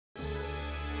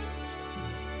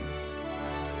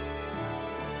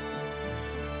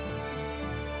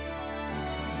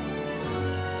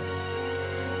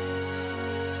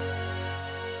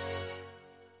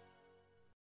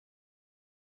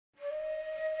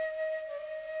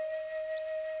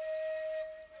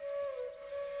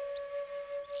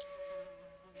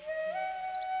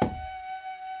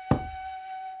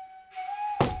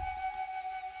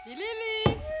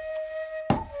Dilili!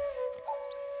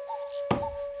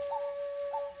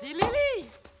 Dilili!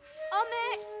 Ome!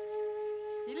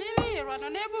 Dilili,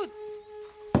 ranonebut!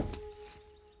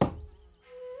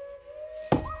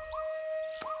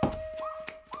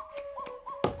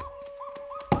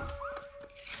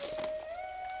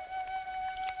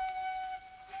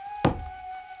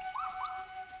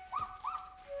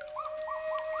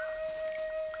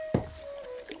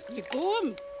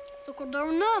 Yikum!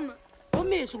 Socordarunam!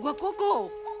 Ome, sugwa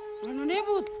koko!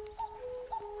 Ranonebut!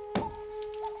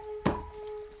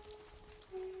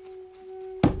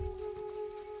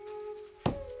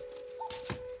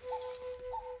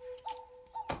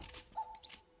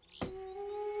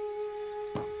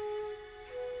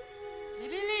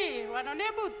 Dilili,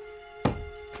 ranonebut!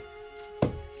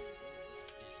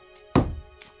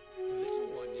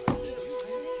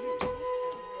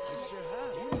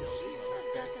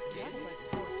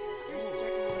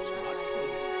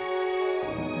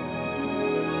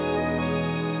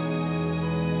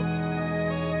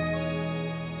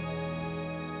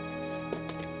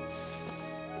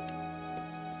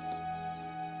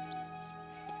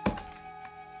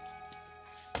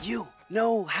 You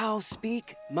know how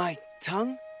speak my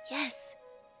tongue? Yes,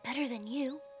 better than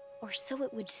you, or so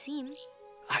it would seem.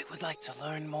 I would like to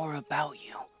learn more about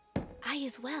you. I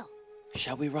as well.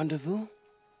 Shall we rendezvous?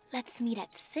 Let's meet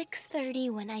at 6:30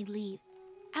 when I leave.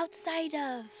 Outside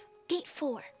of Gate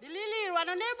 4. Dilili,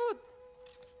 ranonebut!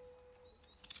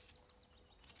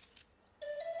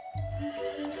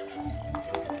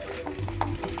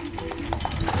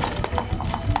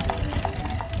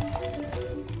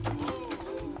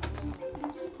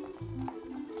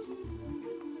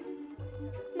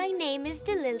 My name is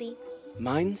Dilili.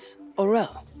 Mine's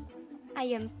Orel. I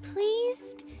am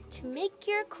pleased to make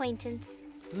your acquaintance.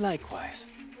 Likewise.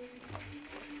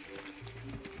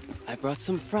 I brought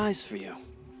some fries for you.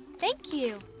 Thank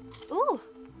you. Ooh,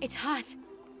 it's hot,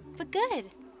 but good.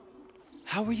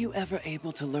 How were you ever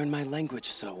able to learn my language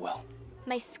so well?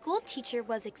 My school teacher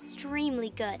was extremely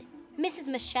good, Mrs.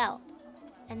 Michel.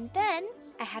 And then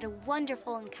I had a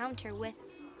wonderful encounter with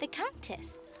the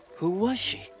Countess. Who was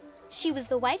she? She was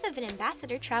the wife of an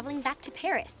ambassador traveling back to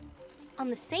Paris, on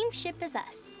the same ship as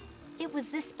us. It was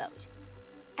this boat.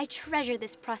 I treasure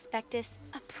this prospectus,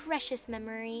 a precious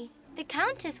memory. The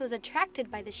Countess was attracted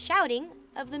by the shouting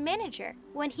of the manager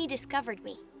when he discovered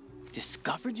me.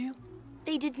 Discovered you?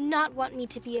 They did not want me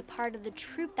to be a part of the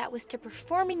troupe that was to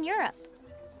perform in Europe.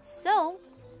 So,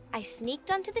 I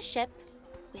sneaked onto the ship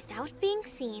without being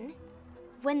seen.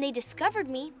 When they discovered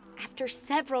me, after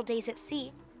several days at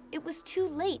sea, it was too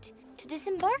late to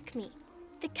disembark me.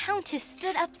 The Countess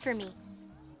stood up for me,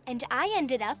 and I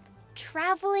ended up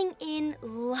traveling in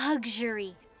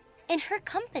luxury, in her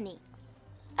company.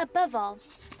 Above all,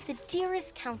 the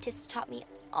dearest Countess taught me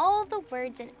all the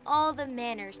words and all the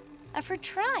manners of her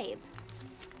tribe.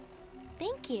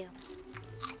 Thank you.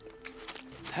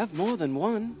 Have more than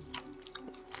one.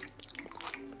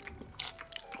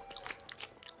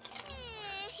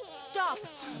 Stop!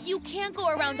 You can't go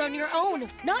around on your own.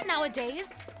 Not nowadays.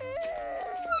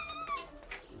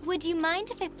 Would you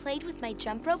mind if I played with my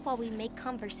jump rope while we make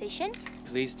conversation?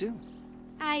 Please do.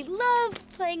 I love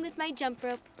playing with my jump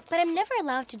rope, but I'm never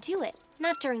allowed to do it.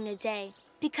 Not during the day,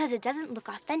 because it doesn't look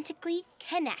authentically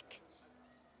Kanak.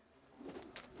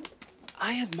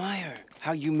 I admire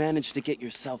how you managed to get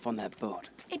yourself on that boat.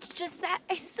 It's just that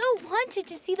I so wanted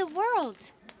to see the world.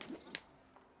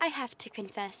 I have to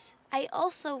confess, I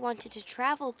also wanted to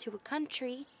travel to a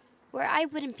country where I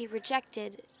wouldn't be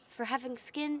rejected for having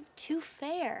skin too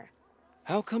fair.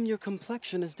 How come your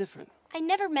complexion is different? I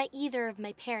never met either of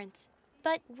my parents,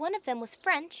 but one of them was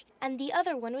French and the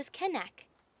other one was Kanak.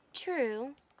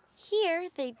 True, here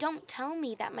they don't tell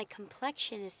me that my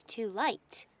complexion is too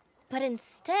light, but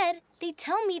instead they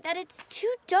tell me that it's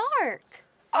too dark.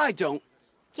 I don't.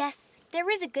 Yes, there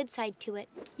is a good side to it.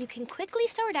 You can quickly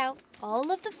sort out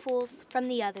all of the fools from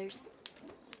the others.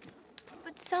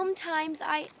 But sometimes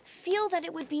I feel that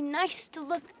it would be nice to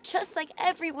look just like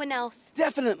everyone else.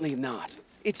 Definitely not.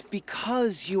 It's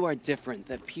because you are different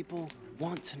that people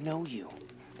want to know you.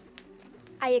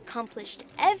 I accomplished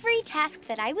every task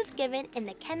that I was given in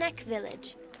the Kanak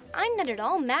village. I'm not at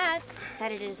all mad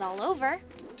that it is all over.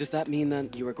 Does that mean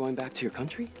that you are going back to your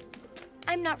country?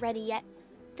 I'm not ready yet.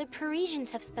 The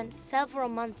Parisians have spent several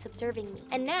months observing me,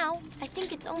 and now I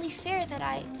think it's only fair that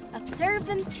I observe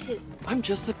them too. I'm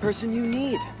just the person you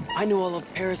need. I know all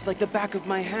of Paris like the back of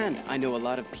my hand. I know a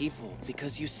lot of people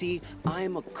because, you see,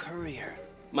 I'm a courier.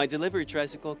 My delivery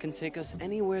tricycle can take us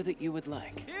anywhere that you would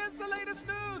like. Here's the latest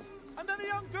news! Another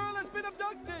young girl has been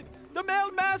abducted! The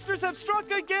male masters have struck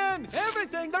again!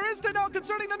 Everything there is to know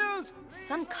concerning the news!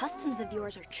 Some customs of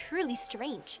yours are truly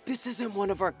strange. This isn't one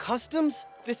of our customs.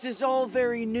 This is all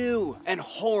very new and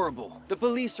horrible. The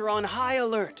police are on high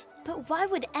alert. But why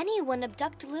would anyone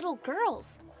abduct little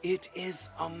girls? It is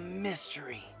a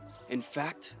mystery. In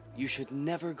fact, you should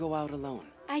never go out alone.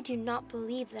 I do not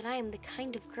believe that I am the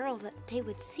kind of girl that they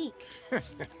would seek.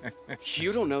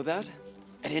 You don't know that.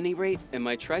 At any rate, in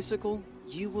my tricycle,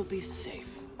 you will be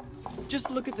safe. Just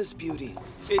look at this beauty.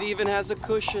 It even has a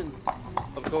cushion.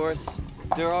 Of course,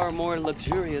 there are more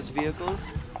luxurious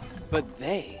vehicles, but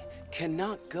they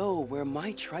cannot go where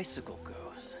my tricycle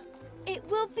goes. It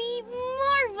will be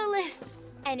marvelous!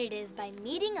 And it is by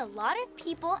meeting a lot of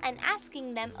people and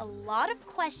asking them a lot of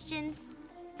questions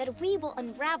that we will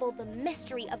unravel the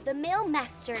mystery of the male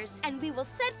masters, and we will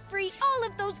set free all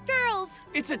of those girls!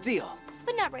 It's a deal.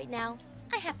 But not right now.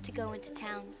 I have to go into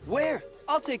town. Where?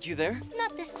 I'll take you there.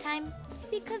 Not this time,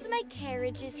 because my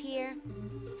carriage is here.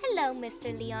 Hello,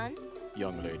 Mr. Leon.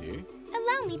 Young lady.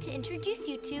 Allow me to introduce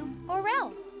you to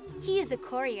Orel. He is a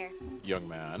courier. Young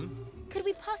man. Could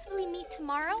we possibly meet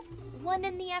tomorrow, 1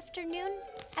 in the afternoon,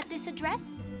 at this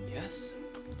address? Yes.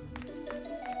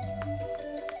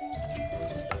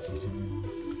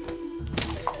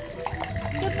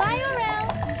 Goodbye, Orel.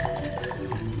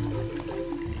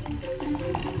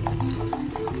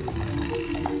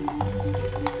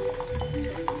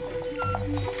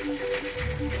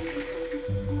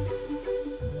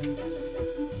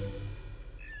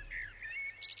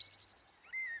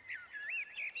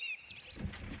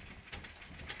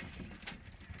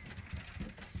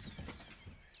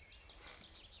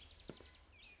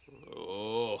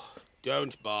 Oh,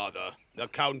 don't bother. The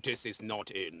Countess is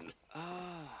not in.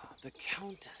 Ah, the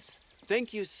Countess.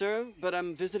 Thank you, sir, but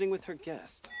I'm visiting with her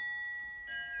guest.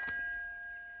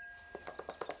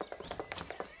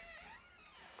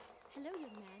 Hello, young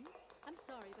man. I'm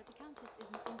sorry, but the Countess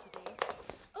isn't in today.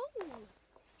 Oh!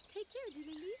 Take care,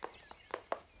 Dilili.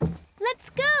 Let's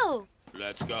go!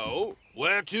 Let's go.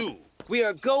 Where to? We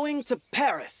are going to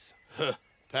Paris.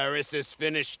 Paris is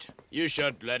finished. You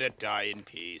should let it die in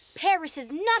peace. Paris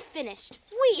is not finished.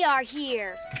 We are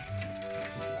here.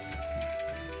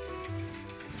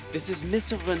 This is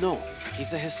Mr. Renaud.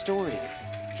 He's a historian.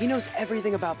 He knows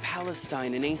everything about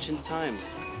Palestine in ancient times,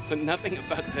 but nothing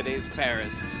about today's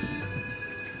Paris.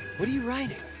 What are you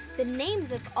writing? The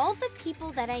names of all the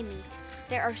people that I meet.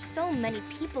 There are so many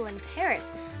people in Paris,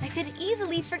 I could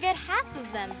easily forget half of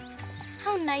them.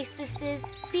 How nice this is,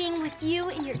 being with you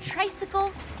in your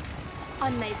tricycle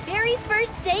on my very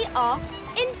first day off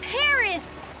in Paris!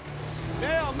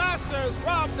 Male masters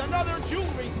robbed another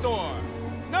jewelry store.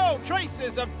 No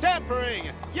traces of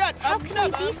tampering. Yet How can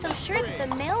another we be so sure that mystery.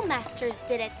 the mail masters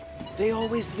did it? They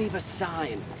always leave a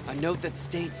sign, a note that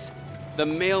states, "The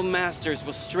mail masters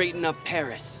will straighten up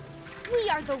Paris." We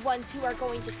are the ones who are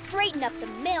going to straighten up the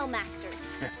mail masters.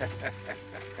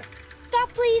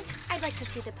 Stop, please. I'd like to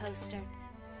see the poster.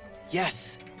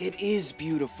 Yes, it is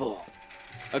beautiful.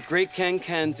 A great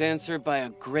can-can dancer by a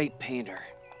great painter.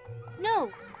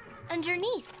 No,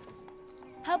 underneath.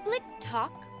 Public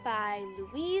Talk by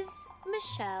Louise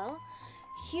Michel.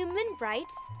 Human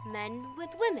Rights, Men with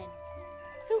Women.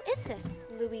 Who is this,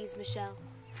 Louise Michel?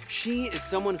 She is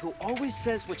someone who always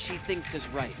says what she thinks is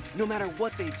right, no matter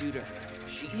what they do to her.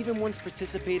 She even once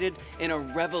participated in a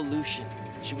revolution.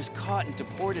 She was caught and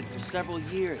deported for several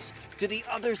years to the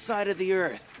other side of the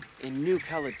earth, in New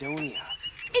Caledonia.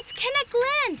 It's Kenneth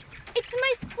Land! It's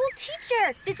my school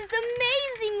teacher! This is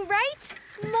amazing, right?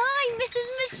 My Mrs.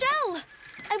 Michel!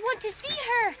 I want to see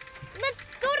her! Let's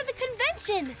go to the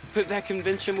convention! But that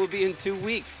convention will be in 2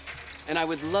 weeks, and I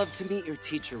would love to meet your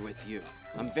teacher with you.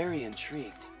 I'm very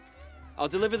intrigued. I'll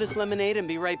deliver this lemonade and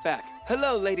be right back.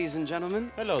 Hello, ladies and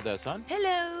gentlemen. Hello there, son.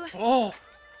 Hello. Oh,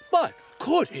 but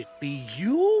could it be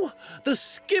you? The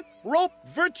skip rope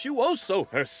virtuoso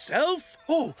herself?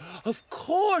 Oh, of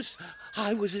course.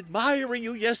 I was admiring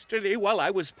you yesterday while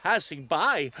I was passing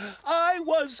by. I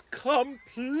was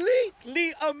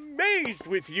completely amazed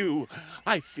with you.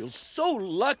 I feel so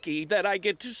lucky that I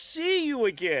get to see you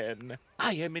again.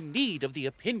 I am in need of the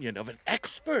opinion of an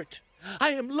expert. I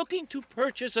am looking to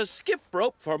purchase a skip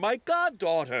rope for my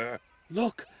goddaughter.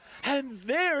 Look, and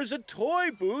there's a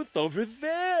toy booth over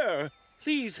there.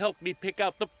 Please help me pick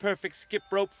out the perfect skip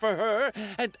rope for her,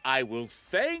 and I will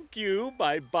thank you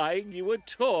by buying you a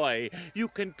toy. You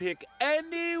can pick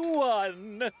any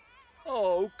one.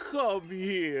 Oh, come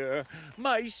here,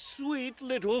 my sweet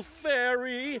little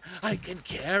fairy. I can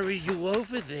carry you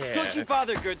over there. Don't you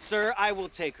bother, good sir. I will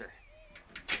take her.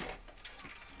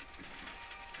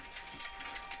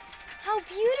 How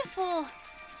beautiful!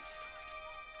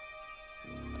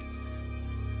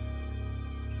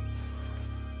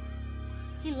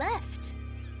 He left.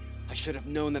 I should have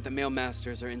known that the male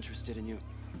masters are interested in you.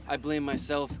 I blame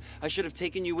myself. I should have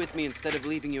taken you with me instead of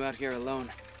leaving you out here alone.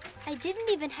 I didn't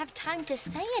even have time to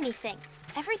say anything.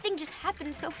 Everything just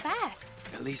happened so fast.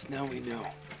 At least now we know.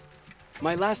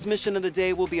 My last mission of the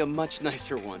day will be a much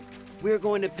nicer one. We're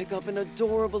going to pick up an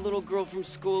adorable little girl from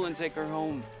school and take her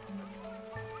home.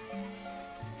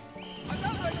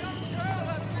 Another young girl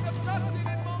has been abducted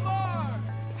in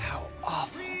Montmartre! How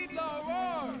awful. Read the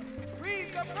roar! Read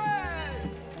the press!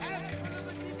 Ask for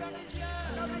the petite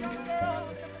Parisienne! Another young girl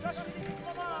has been abducted in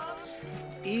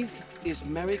Montmartre! Eve is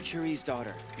Marie Curie's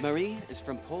daughter. Marie is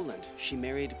from Poland. She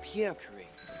married Pierre Curie.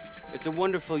 It's a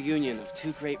wonderful union of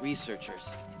two great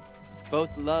researchers.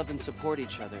 Both love and support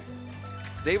each other.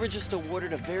 They were just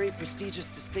awarded a very prestigious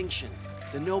distinction,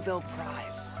 the Nobel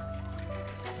Prize.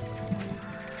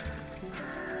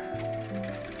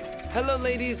 Hello,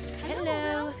 ladies.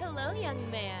 Hello. Hello,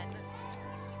 young man.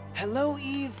 Hello,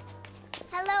 Eve.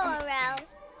 Hello, Orel.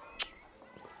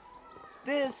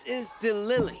 This is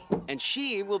Dilili, and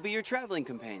she will be your traveling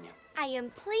companion. I am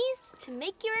pleased to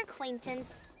make your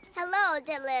acquaintance. Hello,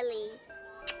 Dilili.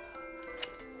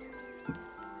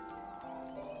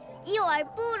 You are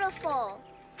beautiful.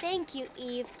 Thank you,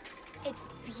 Eve. It's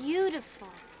beautiful.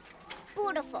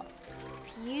 Beautiful.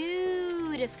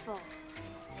 Beautiful.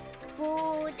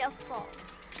 Beautiful.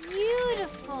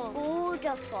 Beautiful.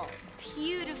 Beautiful.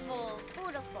 Beautiful.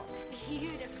 Beautiful.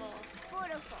 Beautiful.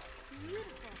 Beautiful.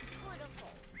 Beautiful. Beautiful.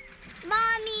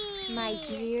 Mommy! My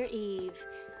dear Eve.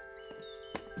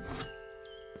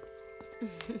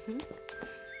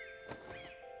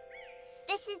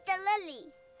 This is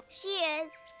Dilili. She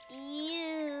is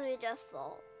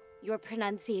beautiful. Your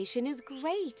pronunciation is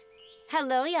great.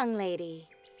 Hello, young lady.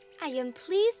 I am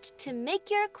pleased to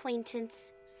make your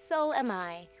acquaintance. So am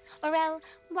I. Orel,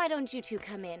 why don't you two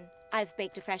come in? I've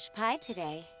baked a fresh pie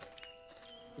today.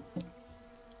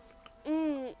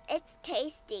 It's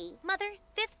tasty. Mother,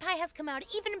 this pie has come out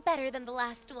even better than the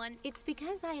last one. It's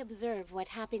because I observe what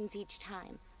happens each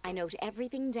time. I note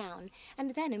everything down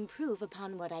and then improve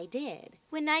upon what I did.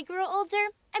 When I grow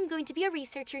older, I'm going to be a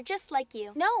researcher just like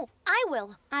you. No, I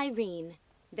will. Irene,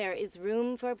 there is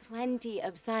room for plenty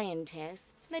of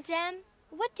scientists. Madame,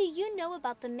 what do you know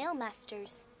about the male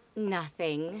masters?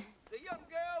 Nothing. The young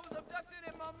girl was abducted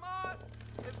in Montmartre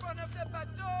in front of the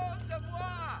bateau de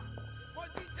Bois. More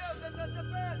details in the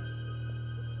defense.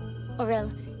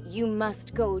 Orel, you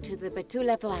must go to the Bateau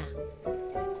La Voix.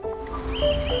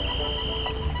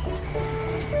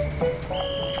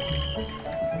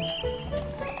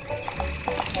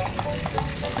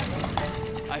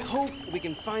 I hope we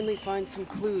can finally find some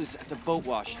clues at the boat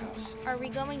wash house. Are we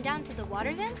going down to the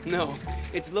water then? No,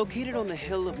 it's located on the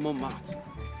hill of Montmartre.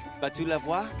 Bateau La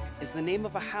Voix is the name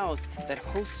of a house that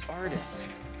hosts artists.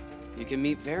 You can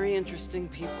meet very interesting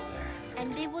people there.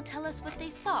 And they will tell us what they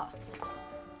saw.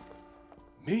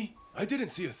 Me? I didn't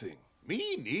see a thing.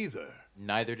 Me neither.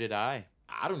 Neither did I.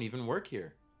 I don't even work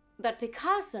here. But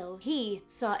Picasso, he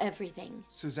saw everything.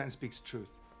 Suzanne speaks truth.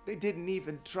 They didn't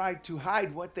even try to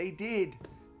hide what they did.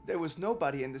 There was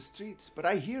nobody in the streets, but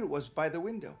I hear it was by the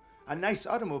window. A nice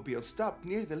automobile stopped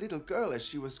near the little girl as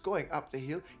she was going up the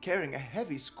hill carrying a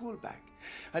heavy school bag.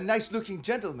 A nice-looking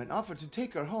gentleman offered to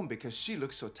take her home because she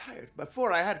looked so tired.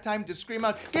 Before I had time to scream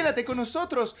out, "Quédate con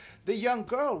nosotros!" the young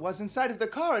girl was inside of the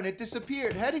car and it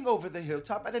disappeared, heading over the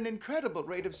hilltop at an incredible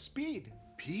rate of speed.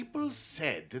 People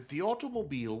said that the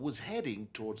automobile was heading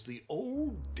towards the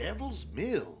old Devil's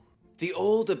Mill. The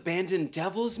old abandoned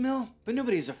Devil's Mill? But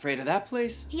nobody's afraid of that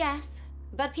place. Yes,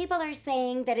 but people are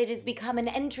saying that it has become an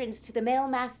entrance to the male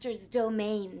master's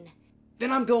domain.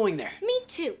 Then I'm going there. Me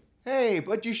too. Hey,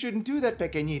 but you shouldn't do that,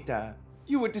 Pequeñita.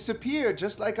 You would disappear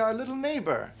just like our little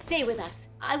neighbor. Stay with us.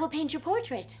 I will paint your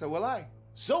portrait. So will I.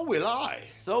 So will I.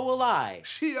 So will I.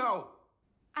 Xiao!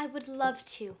 I would love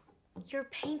to. Your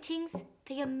paintings,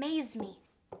 they amaze me.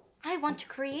 I want to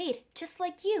create just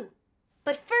like you.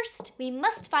 But first, we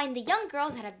must find the young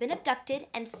girls that have been abducted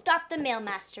and stop the male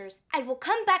masters. I will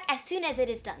come back as soon as it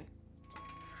is done.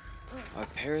 Our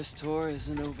Paris tour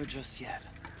isn't over just yet.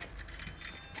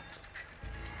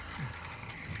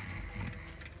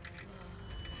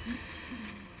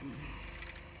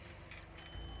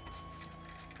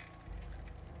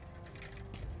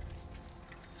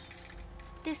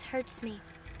 This hurts me.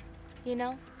 You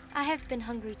know, I have been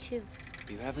hungry too.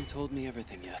 You haven't told me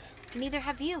everything yet. Neither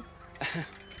have you.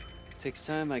 Takes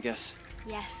time, I guess.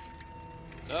 Yes.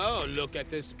 Oh, look at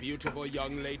this beautiful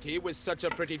young lady with such a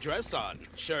pretty dress on.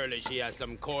 Surely she has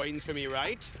some coins for me,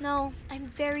 right? No, I'm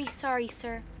very sorry,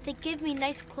 sir. They give me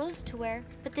nice clothes to wear,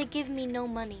 but they give me no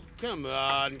money. Come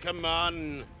on, come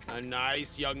on. A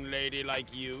nice young lady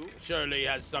like you surely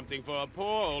has something for a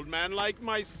poor old man like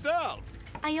myself.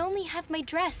 I only have my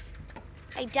dress.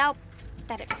 I doubt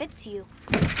that it fits you.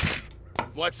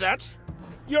 What's that?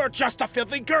 You're just a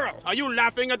filthy girl. Are you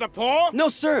laughing at the poor? No,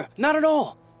 sir, not at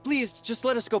all. Please, just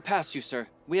let us go past you, sir.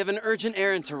 We have an urgent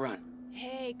errand to run.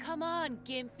 Hey, come on,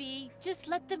 Gimpy. Just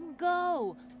let them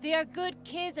go. They are good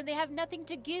kids and they have nothing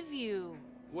to give you.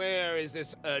 Where is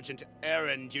this urgent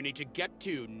errand you need to get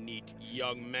to, neat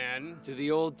young man? To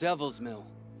the old devil's mill.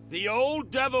 The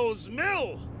old devil's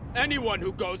mill? Anyone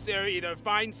who goes there either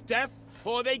finds death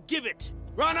or they give it.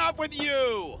 Run off with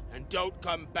you! And don't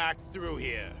come back through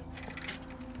here.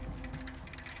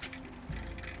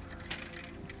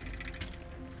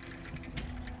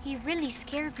 He really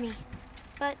scared me.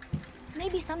 But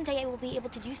maybe someday I will be able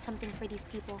to do something for these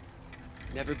people.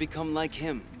 Never become like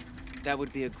him. That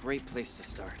would be a great place to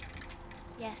start.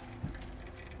 Yes.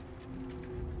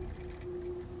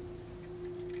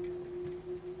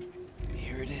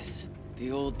 Here it is.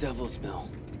 The old devil's mill.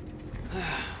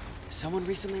 Someone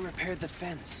recently repaired the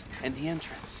fence and the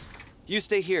entrance. You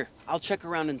stay here. I'll check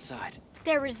around inside.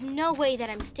 There is no way that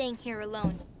I'm staying here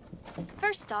alone.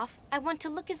 First off, I want to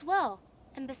look as well.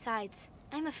 And besides,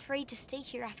 I'm afraid to stay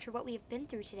here after what we have been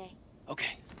through today.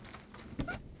 Okay.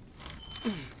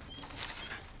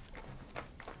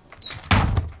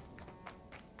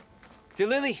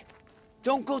 Dilili,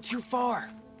 don't go too far.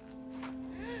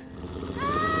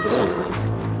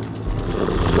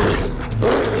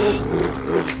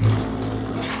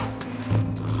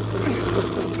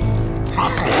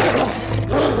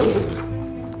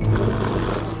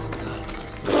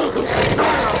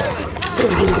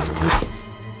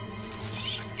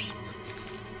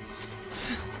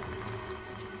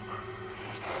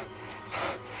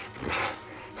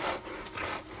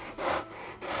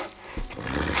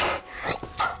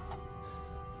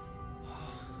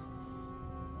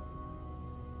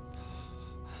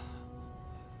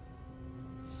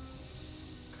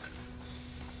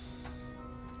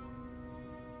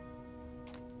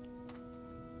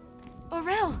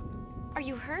 Orel, are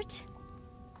you hurt?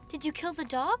 Did you kill the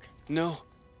dog? No,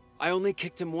 I only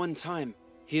kicked him one time.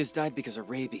 He has died because of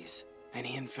rabies, and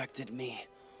he infected me.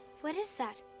 What is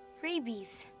that?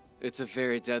 Rabies? It's a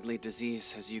very deadly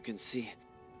disease, as you can see.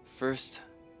 First,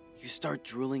 you start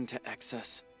drooling to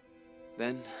excess.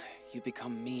 Then, you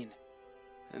become mean.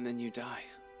 And then you die.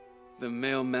 The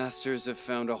male masters have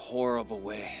found a horrible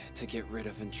way to get rid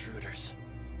of intruders.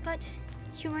 But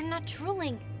you are not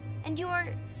drooling, and you are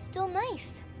still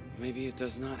nice. Maybe it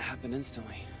does not happen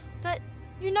instantly. But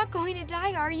you're not going to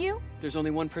die, are you? There's only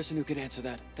one person who could answer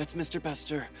that. That's Mr.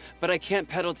 Pasteur. But I can't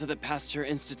peddle to the Pasteur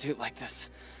Institute like this.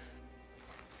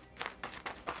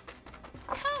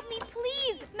 Help me,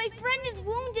 please! My friend is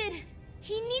wounded.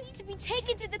 He needs to be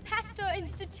taken to the Pasteur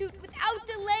Institute without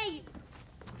delay.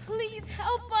 Please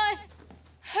help us.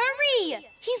 Hurry!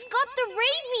 He's got the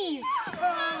rabies!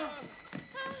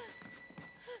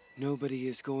 Nobody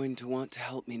is going to want to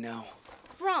help me now.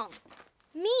 Wrong.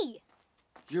 Me.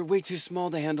 You're way too small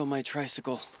to handle my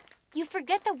tricycle. You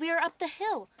forget that we're up the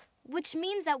hill, which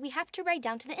means that we have to ride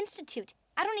down to the Institute.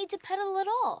 I don't need to pedal at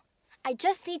all. I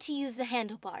just need to use the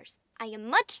handlebars. I am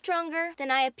much stronger than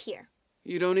I appear.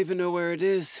 You don't even know where it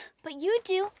is. But you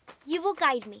do. You will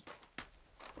guide me.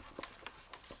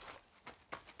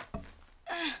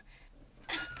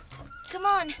 Come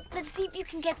on, let's see if you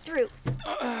can get through.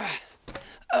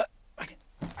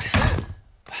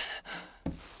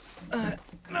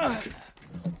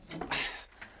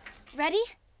 Ready?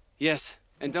 Yes,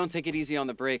 and don't take it easy on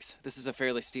the brakes. This is a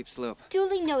fairly steep slope.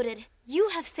 Duly noted. You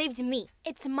have saved me.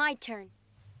 It's my turn.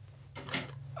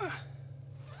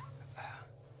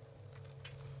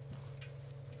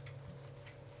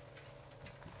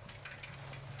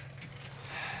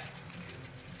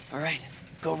 All right,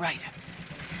 go right.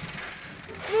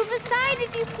 Move aside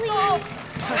if you please.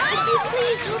 If you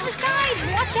please, move aside.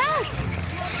 Watch out.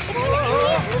 If you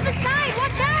please, move aside.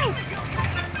 Watch out.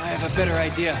 I have a better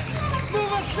idea.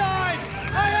 Move aside!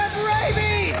 I have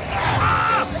rabies!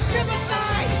 Step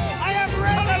aside! I have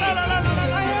rabies!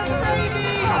 I have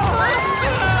rabies!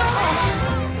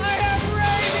 I have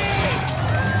rabies!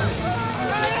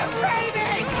 I have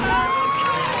rabies!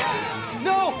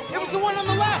 No! It was the one on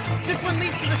the left! This one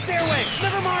leads to the stairway!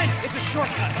 Never mind! It's a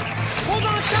shortcut! Hold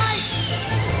on tight!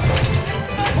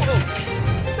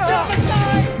 Step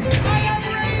aside! I have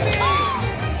rabies!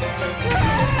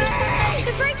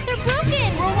 The brakes are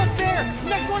broken! We're almost there!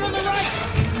 Next one on the right!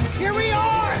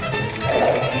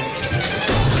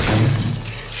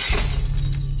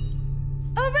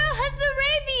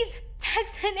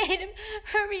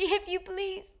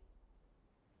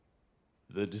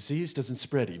 The disease doesn't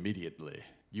spread immediately.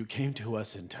 You came to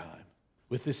us in time.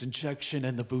 With this injection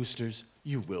and the boosters,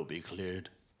 you will be cleared.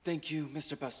 Thank you,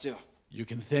 Mr. Pasteur. You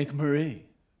can thank Marie,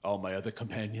 all my other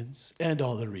companions, and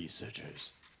all the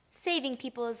researchers. Saving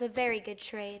people is a very good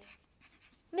trade.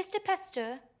 Mr.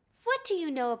 Pasteur, what do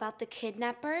you know about the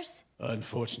kidnappers?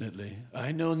 Unfortunately,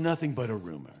 I know nothing but a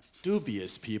rumor.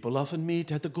 Dubious people often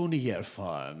meet at the Gounier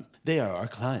farm. They are our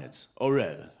clients.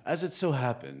 Orel, as it so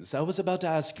happens, I was about to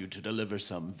ask you to deliver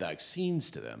some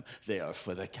vaccines to them. They are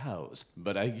for the cows,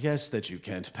 but I guess that you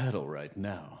can't pedal right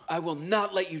now. I will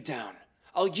not let you down.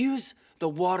 I'll use the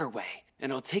waterway,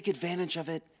 and I'll take advantage of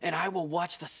it, and I will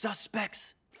watch the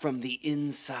suspects from the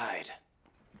inside.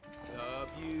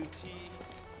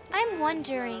 I'm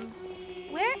wondering,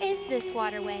 where is this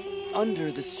waterway?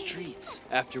 Under the streets.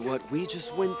 After what we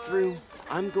just went through,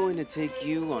 I'm going to take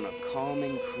you on a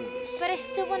calming cruise. But I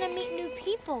still want to meet new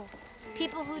people.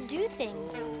 People who do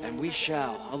things. And we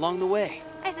shall, along the way.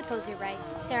 I suppose you're right.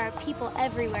 There are people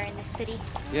everywhere in the city.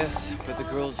 Yes, but the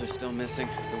girls are still missing.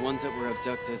 The ones that were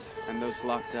abducted, and those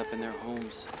locked up in their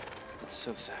homes. It's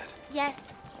so sad.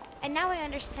 Yes, and now I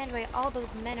understand why all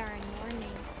those men are in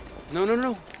mourning.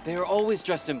 No. They are always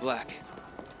dressed in black.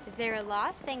 Is there a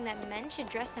law saying that men should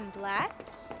dress in black?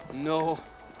 No.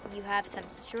 You have some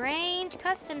strange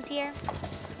customs here.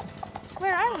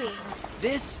 Where are we?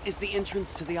 This is the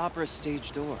entrance to the opera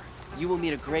stage door. You will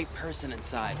meet a great person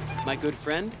inside. My good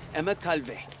friend, Emma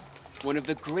Calvé. One of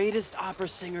the greatest opera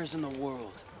singers in the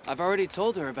world. I've already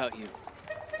told her about you.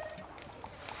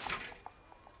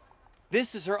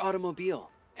 This is her automobile,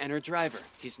 and her driver.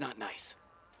 He's not nice.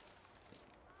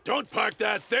 Don't park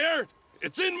that there!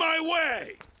 It's in my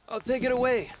way! I'll take it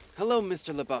away. Hello,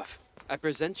 Mr. LeBoeuf. I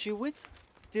present you with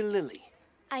Dilili.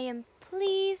 I am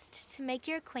pleased to make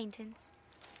your acquaintance.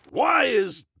 Why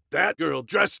is that girl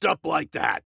dressed up like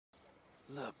that?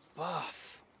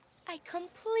 LeBoeuf. I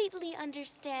completely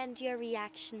understand your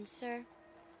reaction, sir.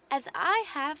 As I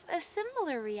have a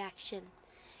similar reaction.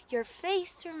 Your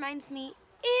face reminds me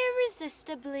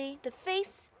irresistibly the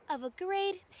face of a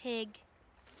great pig.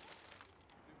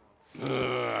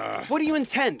 What do you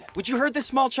intend? Would you hurt this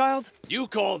small child? You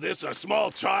call this a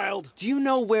small child? Do you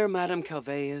know where Madame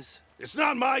Calvé is? It's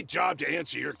not my job to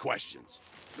answer your questions.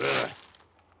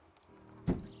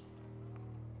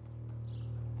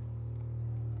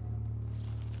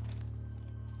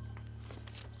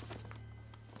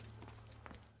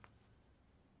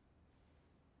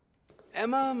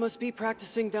 Emma must be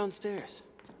practicing downstairs.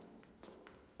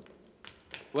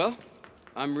 Well,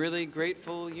 I'm really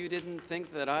grateful you didn't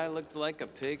think that I looked like a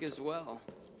pig as well.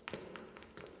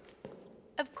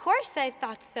 Of course I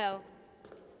thought so.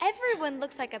 Everyone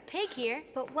looks like a pig here,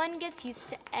 but one gets used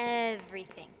to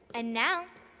everything. And now,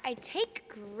 I take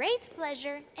great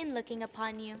pleasure in looking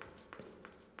upon you.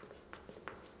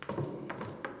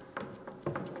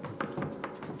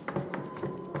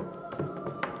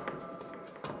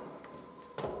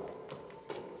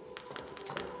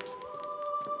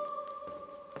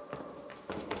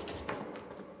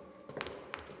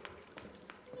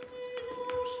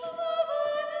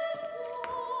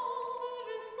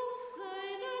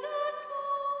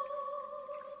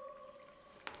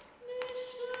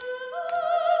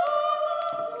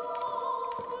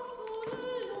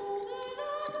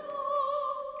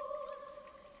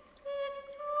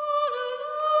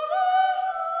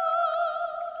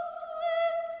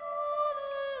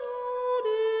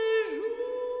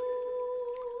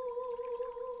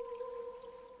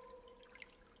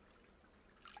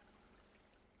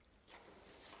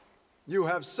 You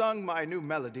have sung my new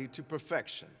melody to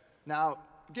perfection. Now,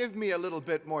 give me a little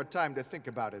bit more time to think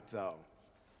about it, though.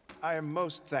 I am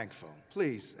most thankful.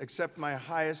 Please accept my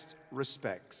highest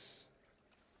respects.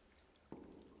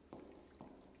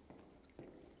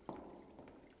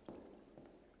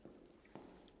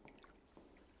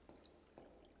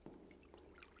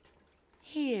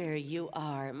 Here you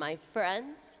are, my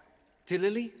friends.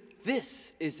 Dilili,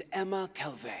 this is Emma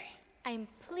Calvé. I'm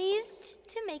pleased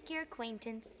to make your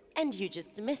acquaintance. And you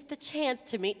just missed the chance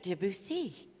to meet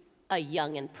Debussy, a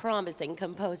young and promising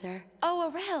composer.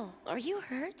 Oh, Orel, are you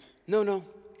hurt? No.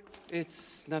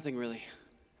 It's nothing really.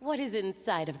 What is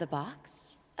inside of the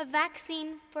box? A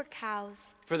vaccine for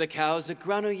cows. For the cows at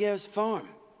Grenouille's farm.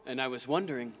 And I was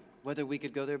wondering whether we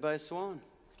could go there by swan.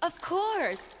 Of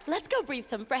course! Let's go breathe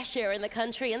some fresh air in the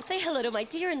country and say hello to my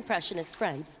dear impressionist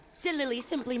friends. Dilili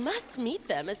simply must meet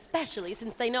them, especially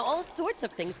since they know all sorts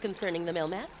of things concerning the mill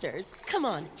masters. Come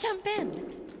on, jump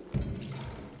in.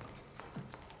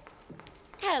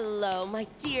 Hello, my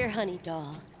dear honey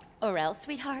doll. Orel,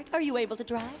 sweetheart, are you able to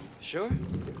drive? Sure.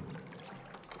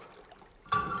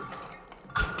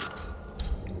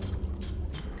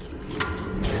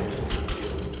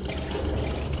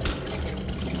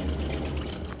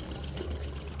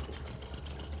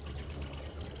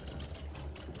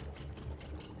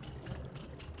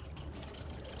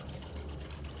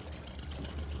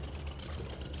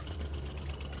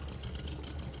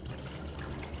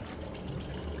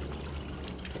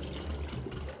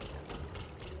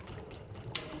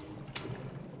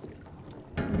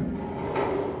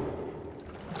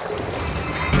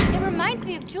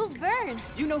 copy of Jules Verne.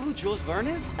 You know who Jules Verne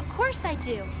is? Of course I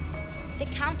do. The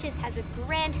Countess has a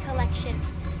grand collection,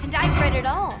 and I've read it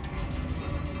all.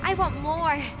 I want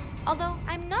more, although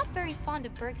I'm not very fond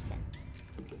of Bergson.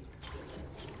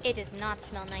 It does not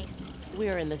smell nice.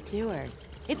 We're in the sewers.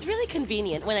 It's really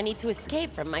convenient when I need to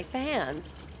escape from my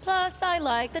fans. Plus, I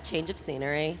like the change of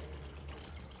scenery.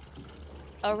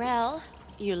 Orel,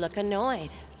 you look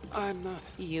annoyed. I'm not.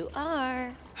 You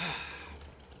are.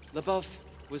 LaBeouf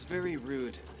was very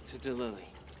rude to Dilili.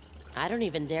 I don't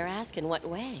even dare ask in what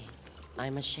way.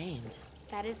 I'm ashamed.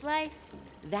 That is life.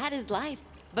 That is life,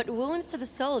 but wounds to the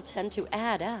soul tend to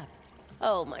add up.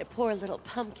 Oh, my poor little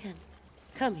pumpkin.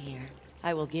 Come here.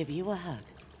 I will give you a hug.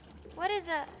 What is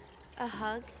a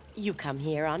hug? You come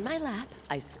here on my lap,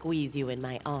 I squeeze you in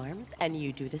my arms, and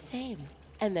you do the same.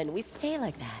 And then we stay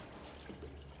like that.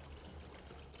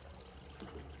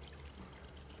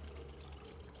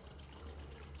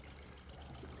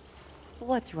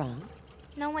 What's wrong?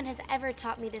 No one has ever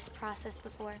taught me this process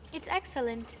before. It's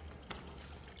excellent.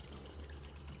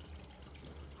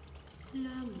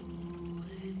 L'amour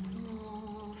est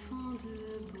enfant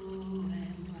de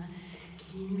bohème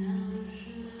qui n'a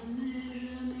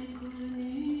jamais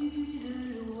connu de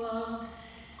loi.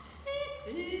 Si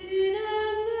tu ne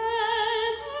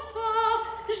m'aimes pas,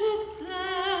 je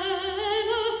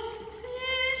t'aime. Si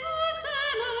je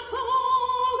t'aime pas,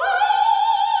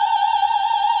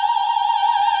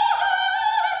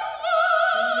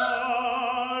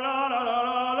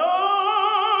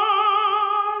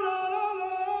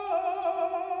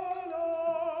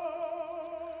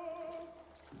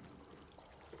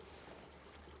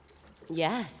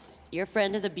 Yes, your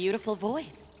friend has a beautiful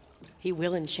voice. He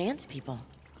will enchant people.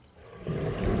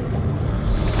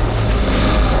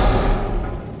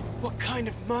 What kind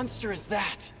of monster is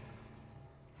that?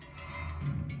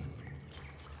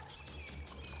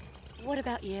 What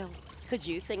about you? Could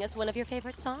you sing us one of your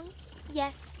favorite songs?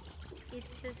 Yes.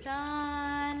 It's the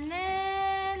sun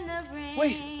and the rain.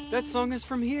 Wait, that song is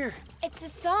from here. It's a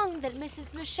song that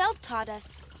Mrs. Michel taught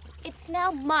us. It's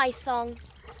now my song.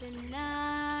 The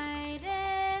night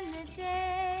and the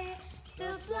day,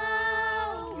 the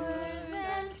flowers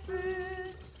and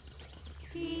fruits,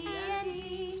 he and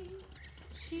he,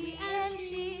 she and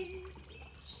she,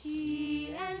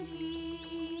 she and he.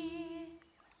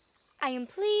 I am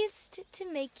pleased to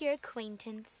make your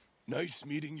acquaintance. Nice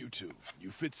meeting you two. You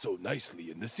fit so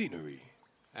nicely in the scenery.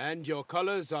 And your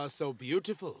colors are so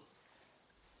beautiful.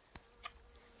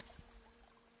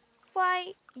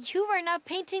 Why, you are not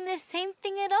painting the same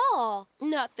thing at all.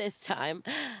 Not this time.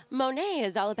 Monet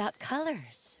is all about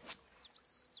colors,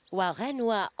 while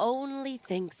Renoir only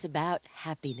thinks about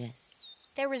happiness.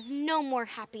 There is no more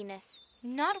happiness.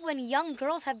 Not when young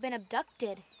girls have been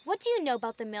abducted. What do you know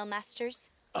about the Mail Masters?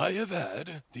 I have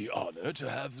had the honor to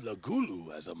have La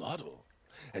Goulou as a model,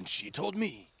 and she told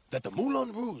me that the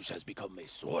Moulin Rouge has become a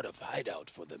sort of hideout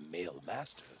for the male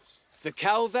masters. The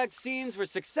cow vaccines were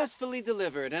successfully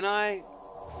delivered, and I...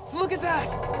 Look at that!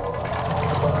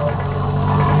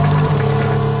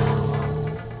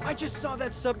 I just saw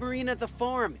that submarine at the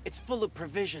farm. It's full of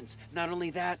provisions. Not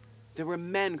only that, there were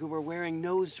men who were wearing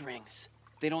nose rings.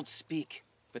 They don't speak,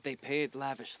 but they paid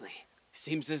lavishly.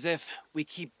 Seems as if we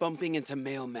keep bumping into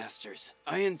mail masters.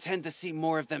 I intend to see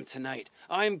more of them tonight.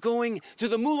 I am going to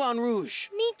the Moulin Rouge.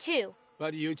 Me too.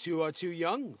 But you two are too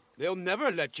young. They'll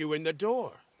never let you in the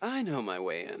door. I know my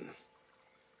way in.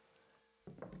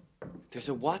 There's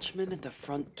a watchman at the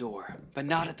front door, but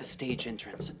not at the stage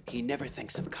entrance. He never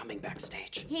thinks of coming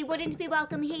backstage. He wouldn't be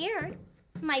welcome here.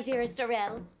 My dearest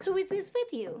Orel, who is this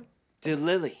with you?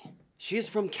 Dilili. She is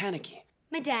from Kaneki.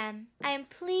 Madame, I am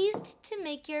pleased to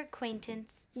make your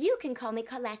acquaintance. You can call me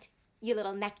Colette, you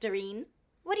little nectarine.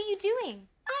 What are you doing?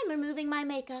 I'm removing my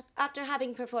makeup after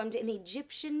having performed an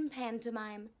Egyptian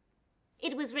pantomime.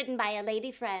 It was written by a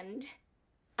lady friend.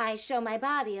 I show my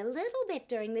body a little bit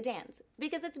during the dance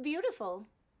because it's beautiful.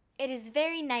 It is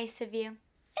very nice of you.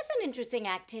 It's an interesting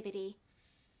activity.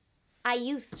 I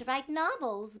used to write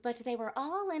novels, but they were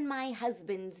all in my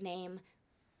husband's name.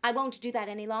 I won't do that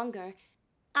any longer.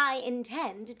 I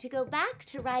intend to go back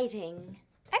to writing.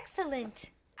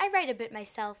 Excellent. I write a bit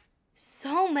myself.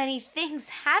 So many things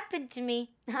happened to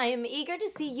me. I am eager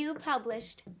to see you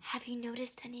published. Have you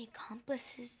noticed any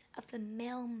accomplices of the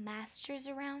Mail Masters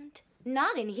around?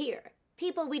 Not in here.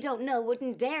 People we don't know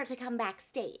wouldn't dare to come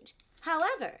backstage.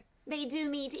 However, they do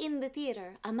meet in the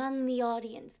theater, among the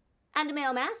audience. And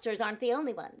Mail Masters aren't the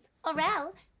only ones.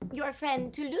 Orel, your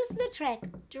friend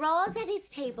Toulouse-Lautrec, draws at his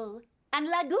table, and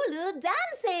La Goulou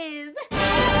dances!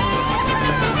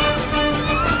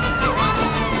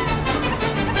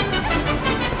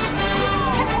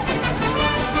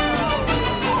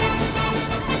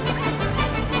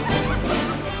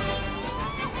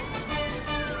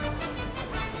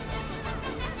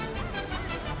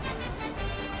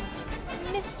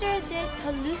 Mr. de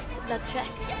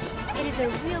Toulouse-Lautrec. It is a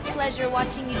real pleasure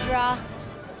watching you draw.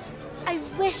 I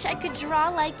wish I could draw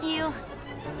like you.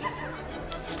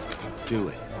 Do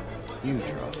it. You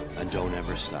draw, and don't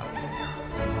ever stop.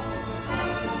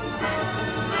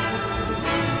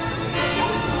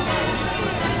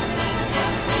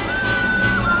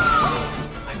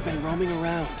 I've been roaming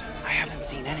around. I haven't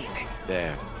seen anything.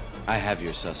 There. I have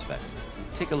your suspect.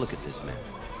 Take a look at this man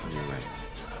on your right.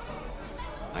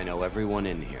 I know everyone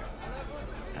in here.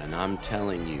 And I'm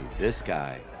telling you, this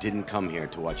guy didn't come here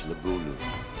to watch Lagulu.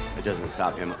 It doesn't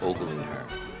stop him ogling her.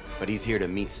 But he's here to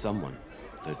meet someone.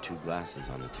 There are 2 glasses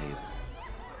on the table.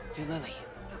 Dilili,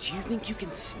 do you think you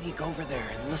can sneak over there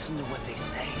and listen to what they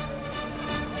say?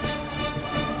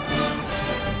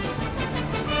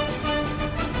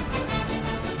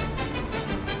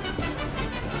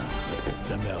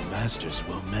 The male masters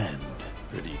will mend.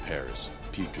 Pretty pears,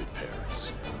 putrid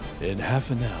pears. In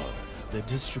half an hour, the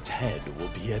district head will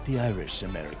be at the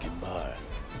Irish-American bar.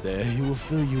 There he will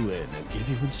fill you in and give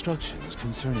you instructions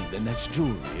concerning the next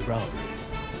jewelry robbery.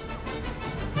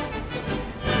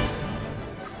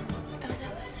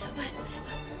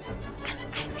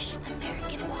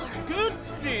 Irish-American bar.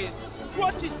 Goodness!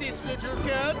 What is this little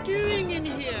girl doing in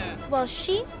here? Well,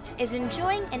 she is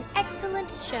enjoying an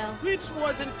excellent show. Which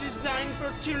wasn't designed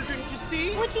for children to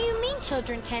see? What do you mean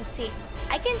children can't see?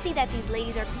 I can see that these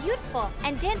ladies are beautiful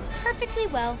and dance perfectly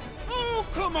well. Oh,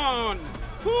 come on!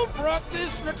 Who brought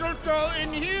this little girl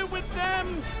in here with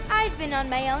them? I've been on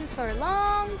my own for a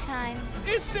long time.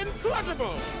 It's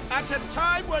incredible! At a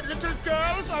time when little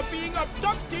girls are being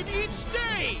abducted each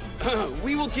day!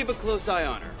 We will keep a close eye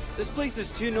on her. This place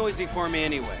is too noisy for me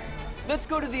anyway. Let's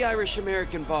go to the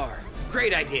Irish-American bar.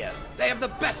 Great idea. They have the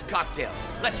best cocktails.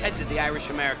 Let's head to the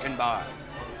Irish-American bar.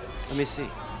 Let me see.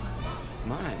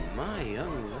 My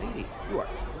young lady, you are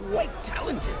quite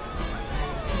talented.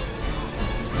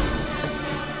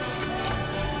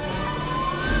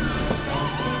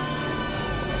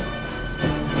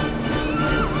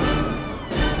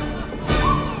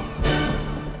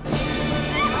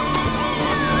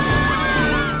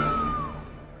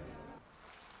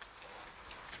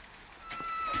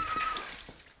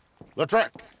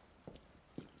 Lautrec,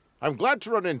 I'm glad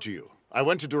to run into you. I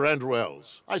went to Durand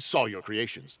Ruel's. I saw your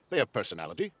creations. They have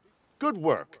personality. Good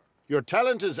work. Your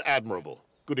talent is admirable.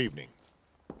 Good evening.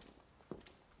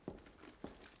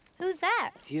 Who's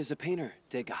that? He is a painter,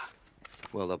 Degas.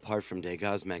 Well, apart from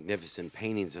Degas' magnificent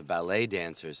paintings of ballet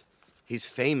dancers, he's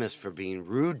famous for being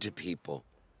rude to people.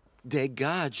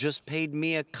 Degas just paid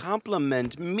me a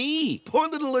compliment. Me! Poor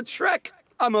little Lautrec!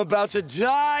 I'm about to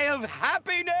die of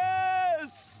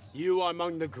happiness! You are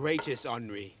among the greatest,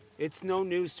 Henri. It's no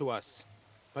news to us.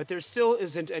 But there still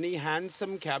isn't any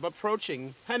handsome cab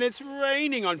approaching, and it's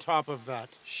raining on top of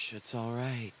that. Shh, it's all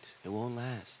right. It won't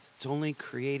last. It's only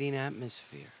creating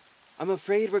atmosphere. I'm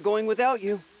afraid we're going without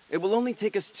you. It will only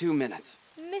take us 2 minutes.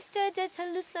 Mr. de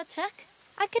Toulouse-Lautrec,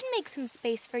 I could make some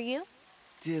space for you.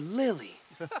 Dilili.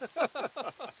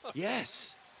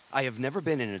 Yes. I have never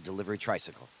been in a delivery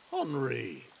tricycle.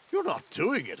 Henri, you're not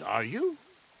doing it, are you?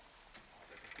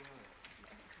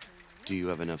 Do you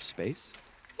have enough space?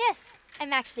 Yes,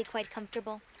 I'm actually quite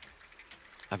comfortable.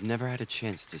 I've never had a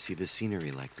chance to see the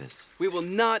scenery like this. We will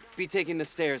not be taking the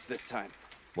stairs this time.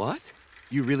 What?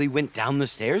 You really went down the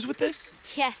stairs with this?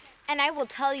 Yes, and I will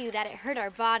tell you that it hurt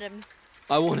our bottoms.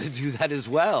 I want to do that as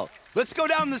well. Let's go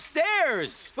down the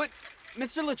stairs! But,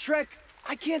 Mr. Lautrec,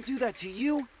 I can't do that to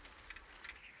you.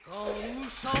 Quand nous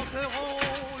chanterons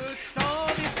le temps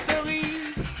des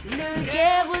cerises, le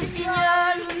guerre au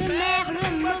signal, le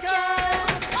merle moqueur,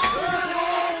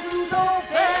 seront tous en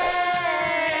fête.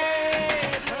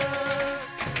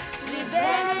 Les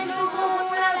belles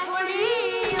auront la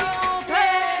folie en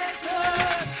tête,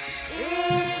 et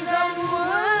les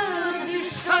amoureux du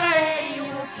soleil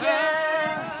au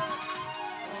cœur.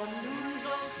 Quand nous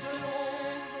en serons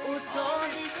au temps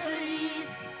des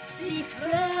cerises,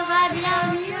 sifflera bien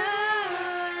mieux.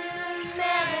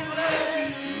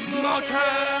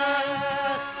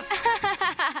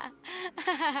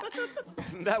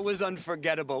 That was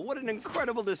unforgettable. What an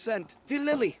incredible descent.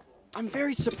 Dilili, I'm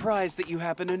very surprised that you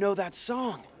happen to know that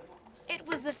song. It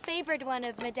was the favorite one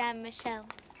of Madame Michel.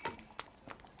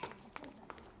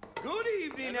 Good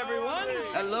evening, everyone.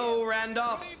 Hello,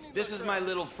 Randolph. This is my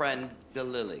little friend,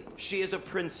 Dilili. She is a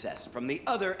princess from the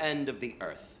other end of the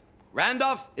earth.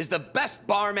 Randolph is the best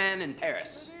barman in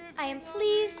Paris. I am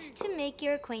pleased to make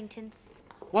your acquaintance.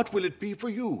 What will it be for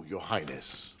you, Your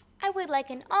Highness? I would like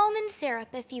an almond syrup,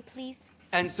 if you please.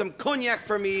 And some cognac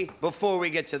for me before we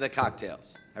get to the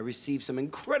cocktails. I received some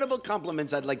incredible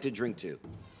compliments I'd like to drink to.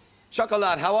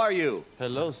 Chocolat, how are you?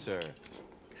 Hello, sir.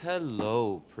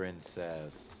 Hello,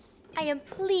 princess. I am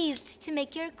pleased to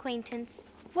make your acquaintance.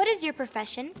 What is your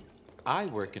profession? I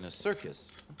work in a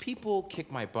circus. People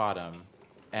kick my bottom,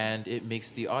 and it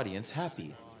makes the audience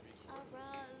happy.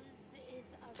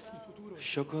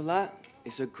 Chocolat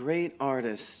is a great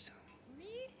artist.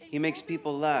 He makes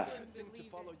people laugh.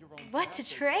 What a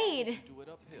trade!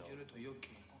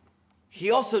 He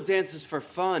also dances for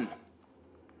fun.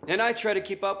 And I try to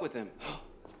keep up with him.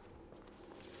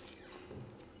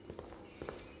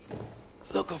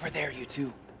 Look over there, you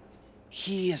two.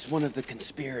 He is one of the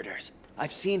conspirators.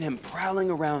 I've seen him prowling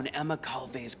around Emma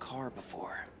Calvé's car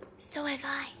before. So have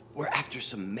I. We're after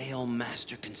some male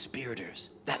master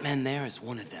conspirators. That man there is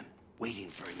one of them, waiting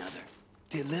for another.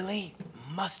 Dilili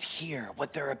must hear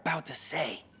what they're about to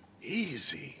say.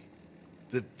 Easy.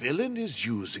 The villain is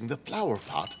using the flower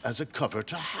pot as a cover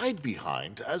to hide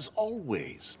behind, as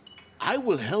always. I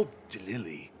will help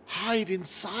Dilili hide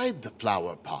inside the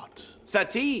flower pot.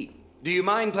 Sati, do you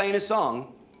mind playing a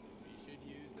song?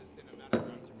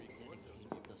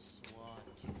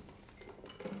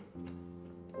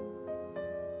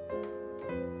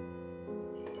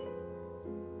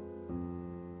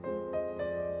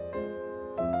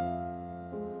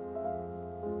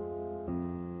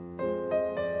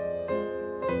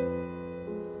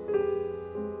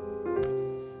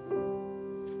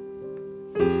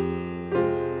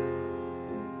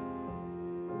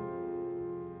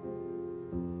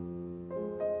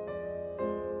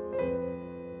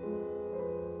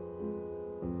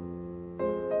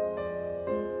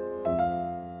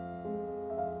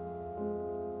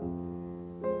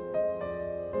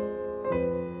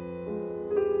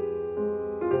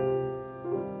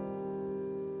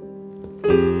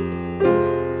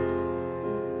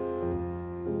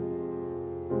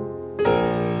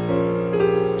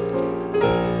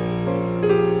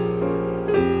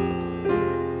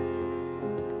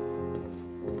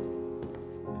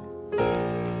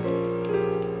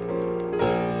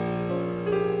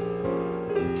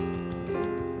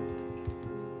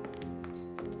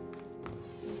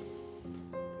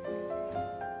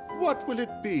 What will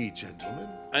it be, gentlemen?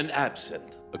 An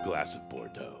absinthe, a glass of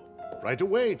Bordeaux. Right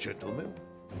away, gentlemen.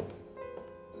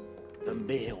 The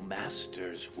male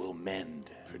masters will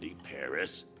mend, pretty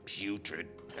Paris, putrid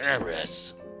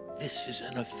Paris. This is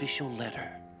an official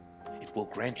letter. It will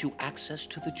grant you access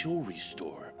to the jewelry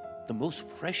store. The most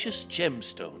precious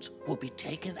gemstones will be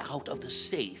taken out of the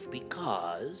safe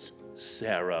because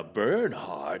Sarah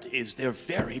Bernhardt is their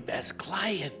very best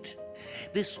client.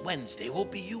 This Wednesday will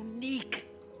be unique.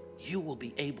 You will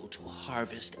be able to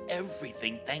harvest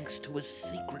everything thanks to a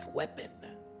secret weapon.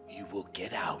 You will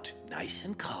get out nice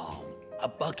and calm. A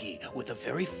buggy with a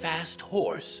very fast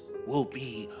horse will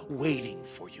be waiting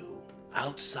for you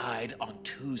outside on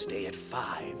Tuesday at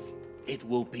 5. It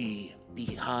will be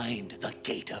behind the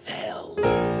gate of hell.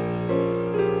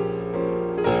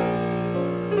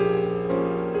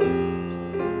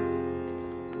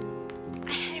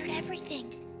 I heard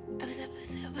everything.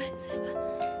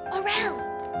 Orel!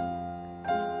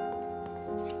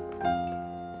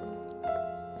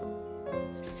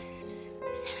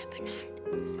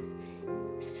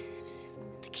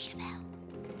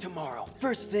 Tomorrow,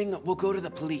 first thing, we'll go to the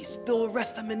police. They'll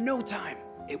arrest them in no time.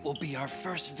 It will be our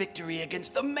first victory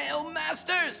against the male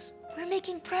masters. We're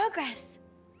making progress.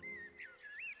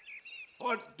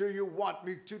 What do you want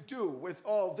me to do with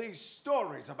all these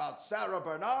stories about Sarah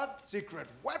Bernard, secret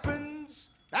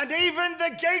weapons, and even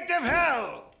the gate of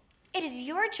hell? It is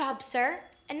your job, sir,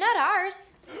 and not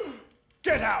ours.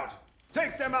 Get out!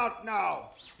 Take them out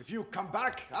now! If you come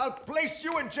back, I'll place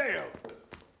you in jail!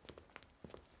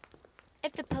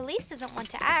 If the police doesn't want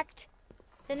to act,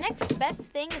 the next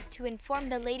best thing is to inform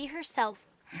the lady herself.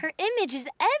 Her image is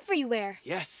everywhere.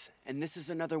 Yes, and this is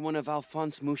another one of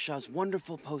Alphonse Mouchat's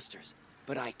wonderful posters.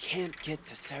 But I can't get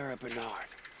to Sarah Bernard.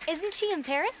 Isn't she in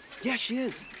Paris? Yeah, she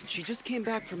is. She just came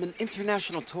back from an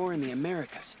international tour in the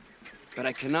Americas. But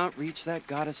I cannot reach that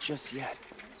goddess just yet.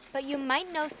 But you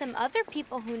might know some other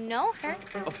people who know her.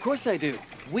 Of course I do.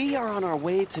 We are on our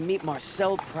way to meet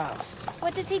Marcel Proust.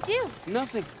 What does he do?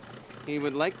 Nothing. He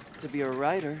would like to be a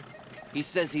writer. He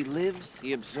says he lives,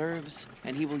 he observes,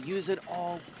 and he will use it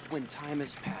all when time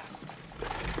has passed.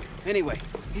 Anyway,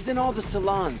 he's in all the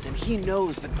salons, and he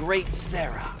knows the great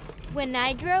Sarah. When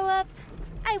I grow up,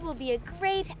 I will be a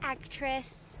great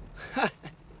actress.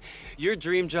 Your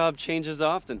dream job changes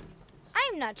often.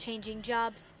 I'm not changing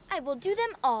jobs. I will do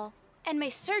them all. And my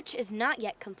search is not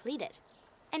yet completed.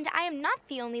 And I am not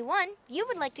the only one. You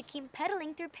would like to keep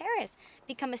pedaling through Paris,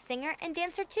 become a singer and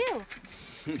dancer too.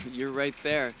 You're right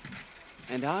there.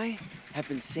 And I have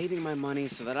been saving my money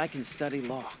so that I can study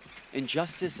law.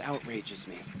 Injustice outrages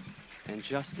me, and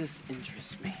justice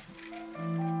interests me.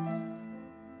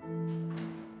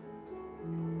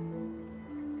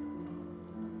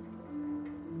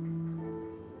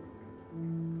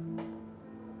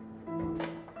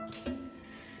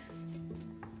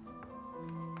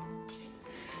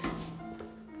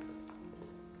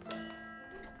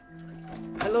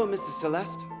 Hello, Mrs.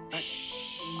 Celeste.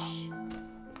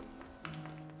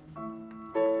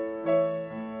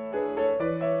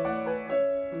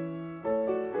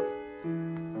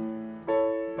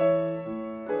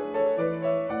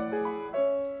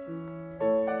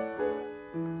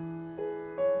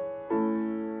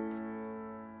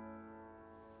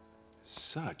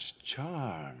 Such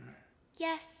charm.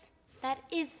 Yes, that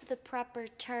is the proper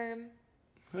term.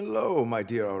 Hello, my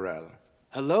dear Orel.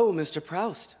 Hello, Mr.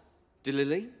 Proust.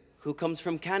 Dilili, who comes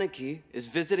from Kaneki, is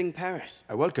visiting Paris.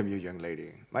 I welcome you, young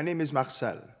lady. My name is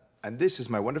Marcel, and this is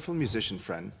my wonderful musician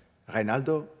friend,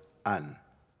 Reynaldo Anne.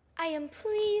 I am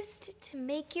pleased to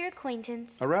make your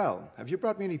acquaintance. Orel, have you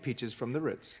brought me any peaches from the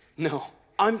Ritz? No,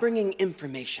 I'm bringing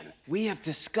information. We have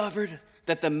discovered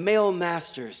that the male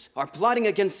masters are plotting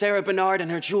against Sarah Bernard and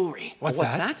her jewelry. What's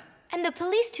that? And the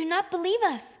police do not believe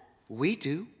us. We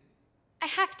do? I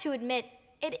have to admit,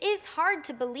 it is hard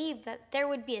to believe that there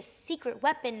would be a secret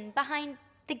weapon behind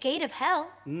the Gate of Hell.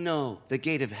 No, the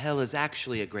Gate of Hell is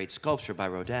actually a great sculpture by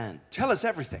Rodin. Tell us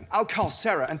everything. I'll call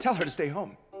Sarah and tell her to stay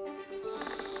home.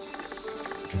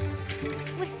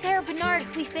 With Sarah Bernard,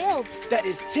 we failed. That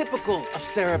is typical of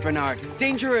Sarah Bernard.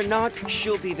 Danger or not,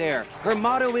 she'll be there. Her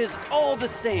motto is all the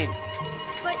same.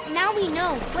 But now we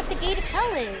know what the Gate of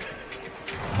Hell is.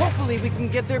 Hopefully we can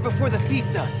get there before the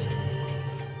thief does.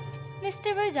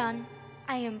 Mr. Rodin,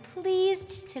 I am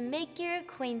pleased to make your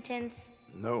acquaintance.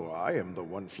 No, I am the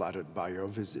one flattered by your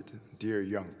visit, dear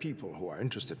young people who are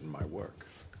interested in my work.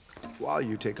 While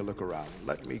you take a look around,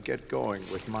 let me get going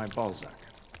with my Balzac.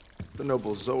 The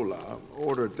noble Zola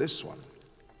ordered this one.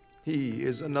 He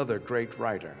is another great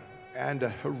writer and a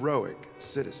heroic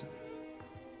citizen.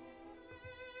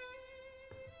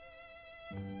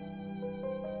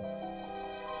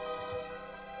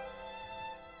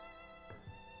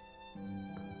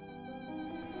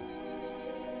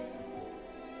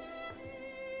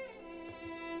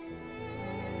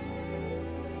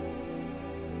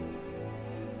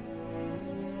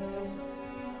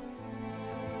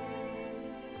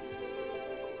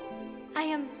 I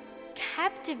am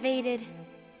captivated.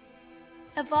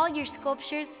 Of all your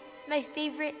sculptures, my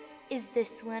favorite is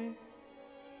this one.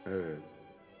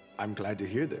 I'm glad to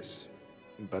hear this.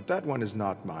 But that one is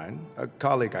not mine. A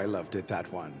colleague I love did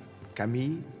that one.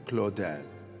 Camille Claudel.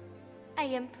 I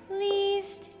am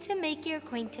pleased to make your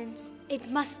acquaintance.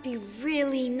 It must be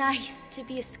really nice to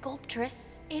be a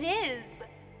sculptress. It is.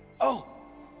 Oh,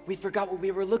 we forgot what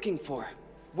we were looking for.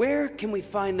 Where can we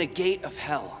find the Gate of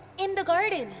Hell? In the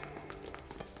garden.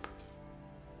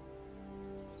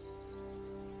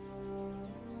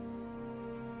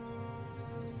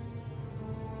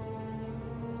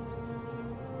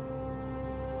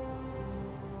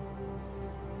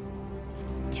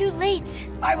 Too late.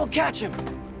 I will catch him.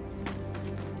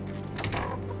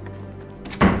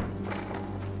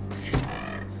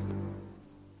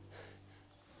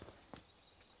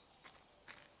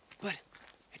 But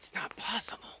it's not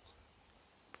possible.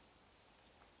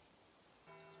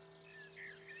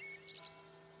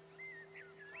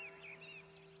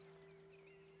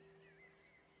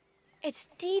 It's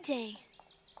DJ.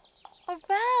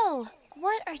 Orel,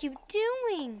 what are you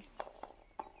doing?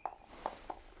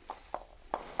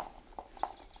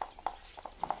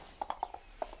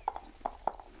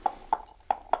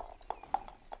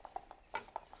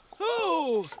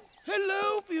 Oh,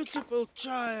 hello, beautiful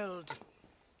child.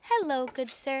 Hello, good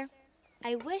sir.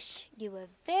 I wish you a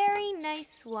very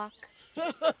nice walk.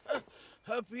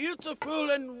 A beautiful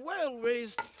and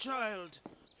well-raised child.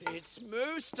 It's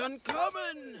most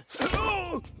uncommon.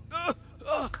 Oh!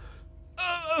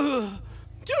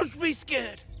 Don't be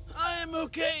scared. I am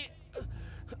okay.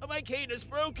 My cane is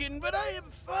broken, but I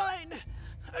am fine.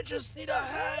 I just need a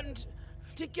hand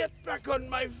to get back on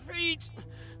my feet.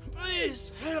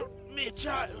 Please help me,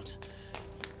 child.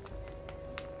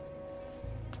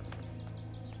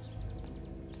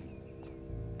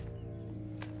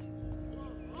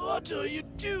 What are you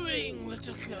doing,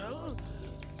 little girl?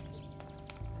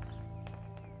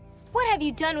 What have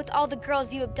you done with all the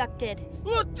girls you abducted?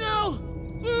 What now?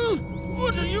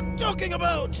 What are you talking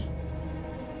about?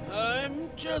 I'm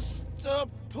just a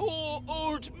poor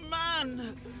old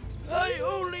man. I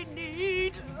only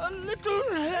need a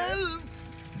little help.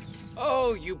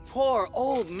 Oh, you poor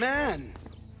old man.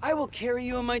 I will carry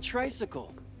you on my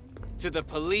tricycle. To the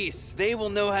police, they will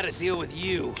know how to deal with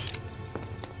you.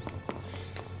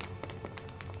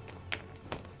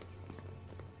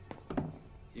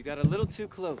 You got a little too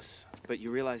close, but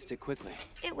you realized it quickly.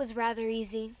 It was rather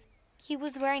easy. He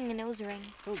was wearing a nose ring.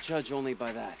 Don't judge only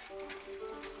by that.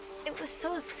 It was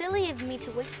so silly of me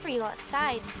to wait for you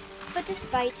outside. But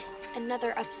despite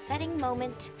another upsetting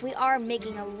moment, we are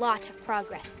making a lot of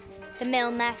progress. The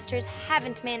male masters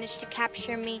haven't managed to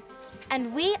capture me,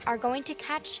 and we are going to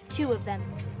catch 2 of them.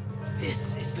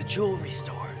 This is the jewelry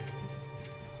store.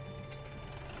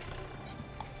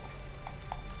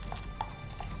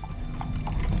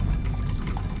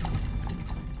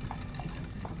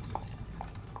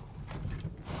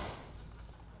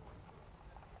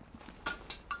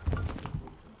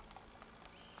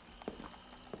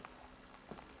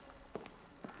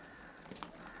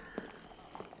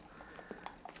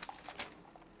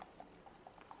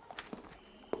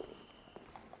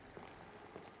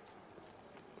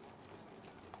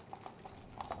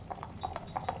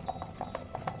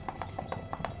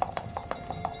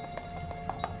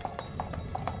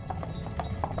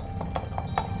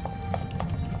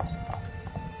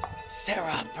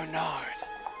 Sarah Bernard.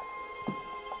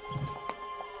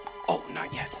 Oh,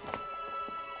 not yet.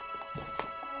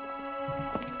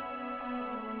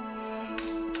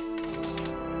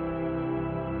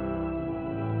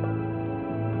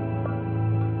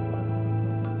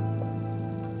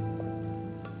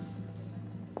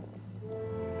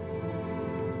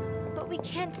 But we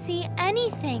can't see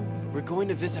anything. We're going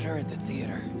to visit her at the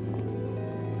theater.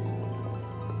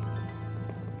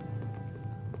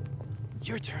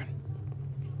 Your turn.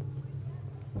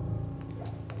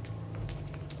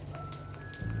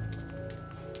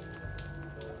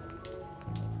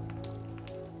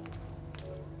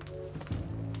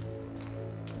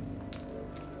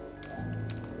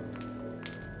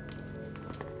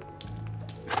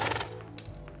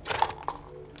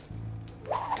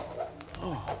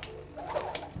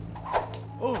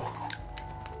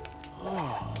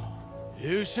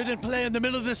 You shouldn't play in the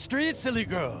middle of the street, silly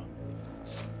girl.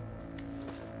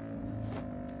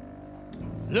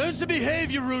 Learn to behave,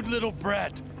 you rude little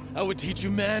brat. I would teach you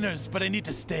manners, but I need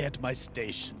to stay at my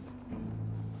station.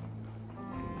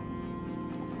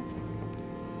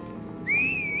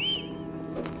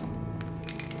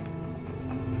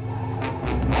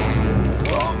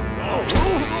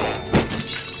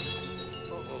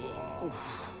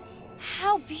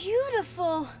 How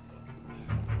beautiful!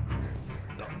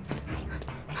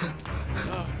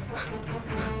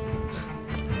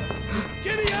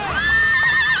 Giddy up!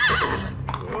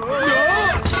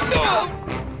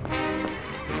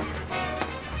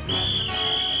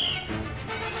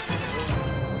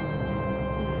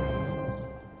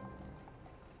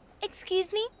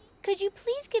 Excuse me? Could you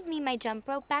please give me my jump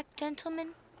rope back, gentlemen?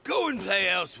 Go and play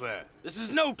elsewhere. This is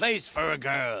no place for a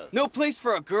girl. No place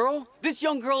for a girl? This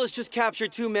young girl has just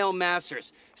captured 2 male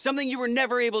masters. Something you were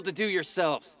never able to do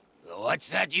yourselves. What's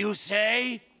that you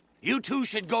say? You 2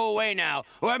 should go away now,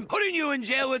 or I'm putting you in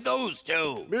jail with those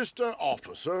 2. Mr.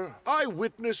 Officer, I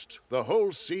witnessed the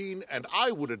whole scene, and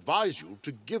I would advise you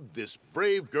to give this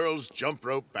brave girl's jump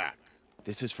rope back.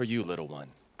 This is for you, little one.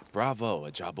 Bravo,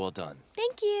 a job well done.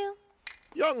 Thank you.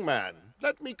 Young man,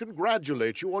 let me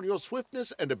congratulate you on your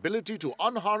swiftness and ability to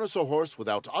unharness a horse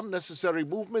without unnecessary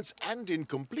movements and in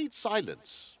complete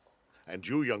silence. And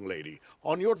you, young lady,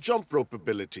 on your jump rope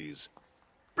abilities.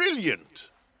 Brilliant!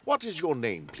 What is your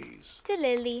name, please?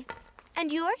 Dilili.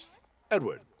 And yours?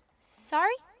 Edward.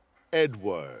 Sorry?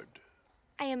 Edward.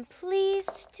 I am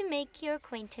pleased to make your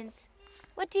acquaintance.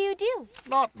 What do you do?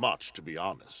 Not much, to be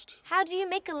honest. How do you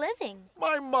make a living?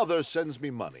 My mother sends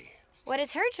me money. What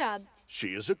is her job? She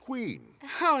is a queen.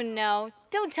 Oh, no.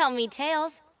 Don't tell me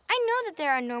tales. I know that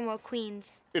there are normal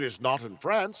queens. It is not in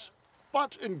France,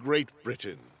 but in Great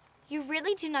Britain. You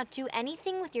really do not do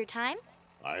anything with your time?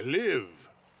 I live.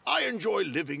 I enjoy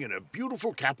living in a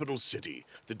beautiful capital city,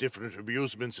 the different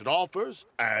amusements it offers,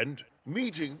 and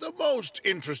meeting the most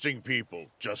interesting people,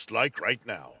 just like right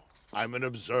now. I'm an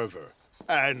observer,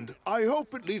 and I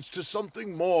hope it leads to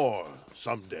something more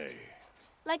someday.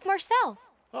 Like Marcel.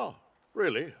 Oh,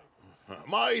 really?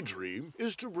 My dream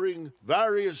is to bring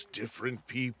various different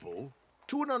people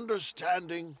to an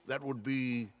understanding that would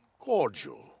be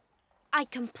cordial. I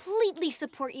completely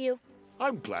support you.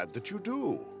 I'm glad that you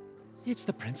do. It's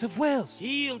the Prince of Wales.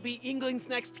 He'll be England's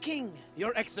next king,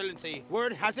 Your Excellency.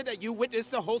 Word has it that you witnessed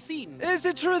the whole scene. Is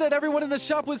it true that everyone in the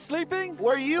shop was sleeping?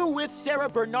 Were you with Sarah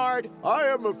Bernard? I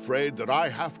am afraid that I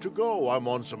have to go. I'm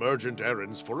on some urgent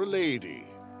errands for a lady.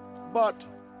 But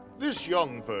this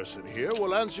young person here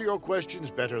will answer your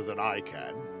questions better than I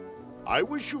can. I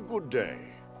wish you good day.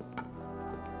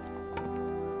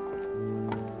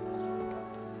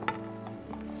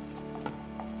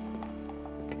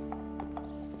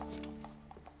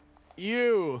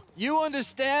 You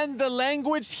understand the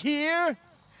language here?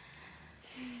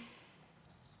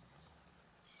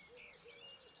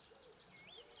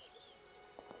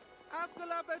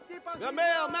 The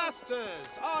male masters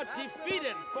are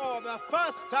defeated for the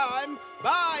first time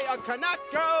by a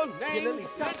Kanako named Dilili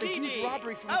stopped a huge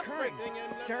robbery from occurring.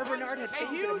 Sarah Bernard had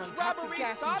fainted huge among toxic robbery gas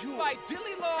and stopped jewels. by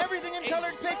Dilili. Everything in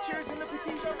colored pictures in the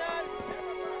Petit Journal.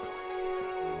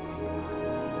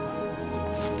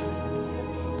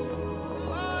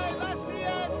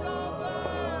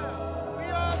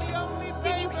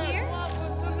 Did you hear?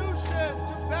 The solution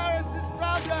to Paris's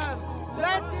problems.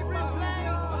 Let's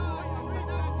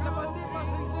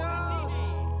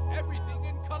Everything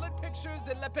in colored pictures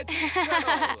in Le Petit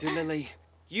Journal. Dilili,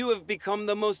 you have become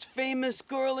the most famous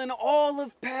girl in all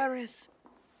of Paris,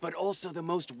 but also the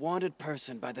most wanted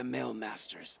person by the male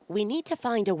masters. We need to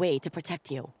find a way to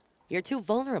protect you. You're too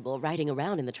vulnerable riding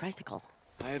around in the tricycle.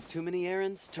 I have too many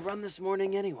errands to run this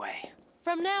morning anyway.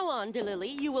 From now on,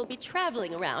 Dilili, you will be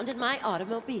traveling around in my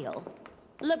automobile.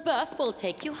 LeBeouf will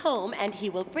take you home, and he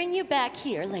will bring you back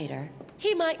here later.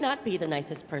 He might not be the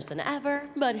nicest person ever,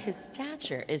 but his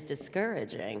stature is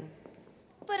discouraging.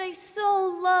 But I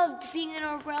so loved being in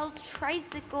Orel's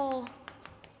tricycle.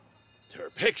 Her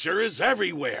picture is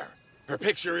everywhere. Her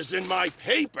picture is in my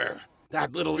paper.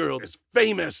 That little girl is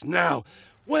famous now.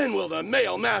 When will the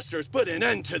male masters put an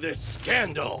end to this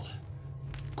scandal?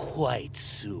 Quite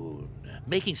soon.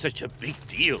 Making such a big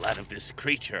deal out of this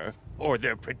creature, or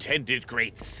their pretended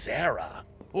great Sarah,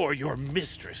 or your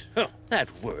mistress. Huh,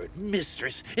 that word,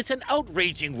 mistress, it's an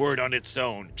outraging word on its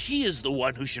own. She is the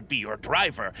one who should be your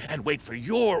driver and wait for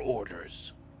your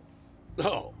orders.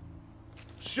 Oh,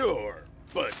 sure,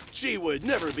 but she would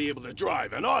never be able to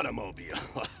drive an automobile.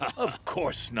 Of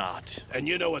course not. And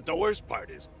you know what the worst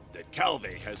part is? That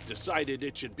Calvé has decided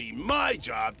it should be my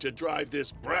job to drive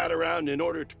this brat around in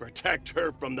order to protect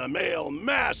her from the male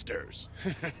masters.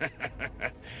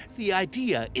 The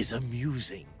idea is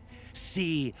amusing.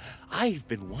 See, I've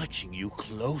been watching you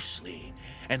closely,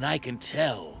 and I can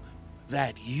tell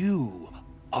that you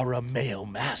are a male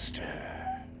master.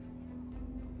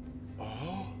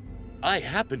 Oh? I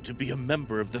happen to be a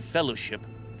member of the Fellowship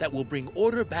that will bring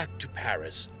order back to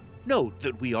Paris. Note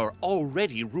that we are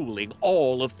already ruling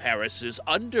all of Paris's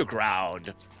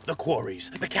underground. The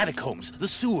quarries, the catacombs, the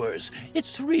sewers.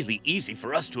 It's really easy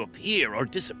for us to appear or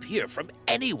disappear from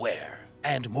anywhere.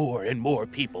 And more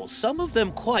people, some of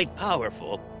them quite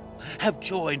powerful, have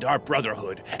joined our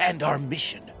brotherhood and our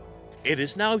mission. It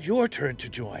is now your turn to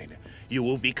join. You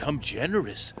will become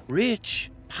generous, rich,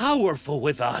 powerful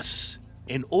with us.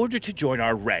 In order to join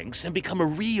our ranks and become a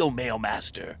real male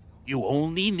master, you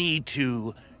only need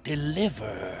to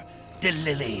deliver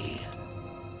Dilili.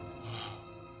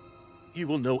 You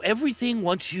will know everything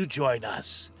once you join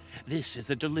us. This is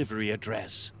the delivery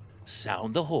address.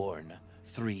 Sound the horn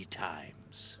 3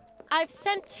 times. I've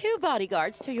sent 2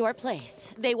 bodyguards to your place.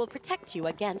 They will protect you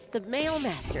against the male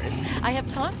masters. I have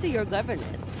talked to your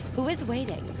governess, who is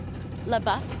waiting.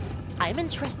 LeBeouf, I'm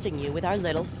entrusting you with our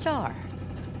little star.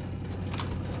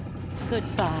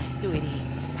 Goodbye, sweetie.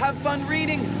 Have fun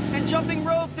reading and jumping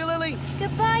rope, Dilili.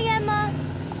 Goodbye, Emma.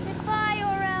 Goodbye,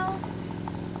 Orel.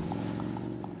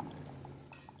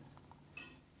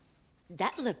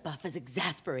 That LeBeouf is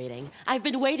exasperating. I've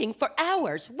been waiting for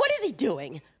hours. What is he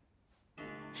doing?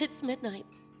 It's midnight.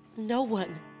 No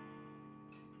one.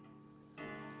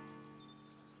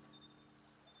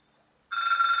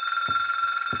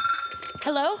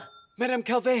 Hello? Madame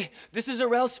Calvé, this is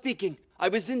Orel speaking. I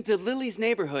was in Dilili's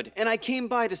neighborhood, and I came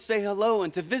by to say hello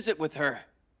and to visit with her.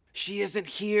 She isn't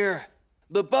here.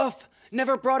 LeBeouf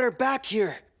never brought her back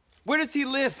here. Where does he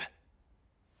live?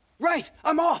 Right,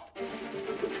 I'm off!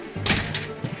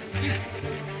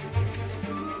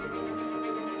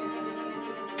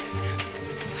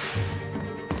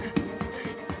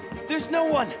 There's no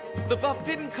one! LeBeouf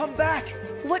didn't come back!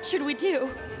 What should we do?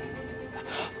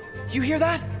 You hear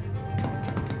that?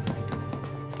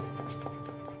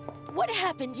 What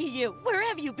happened to you? Where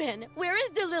have you been? Where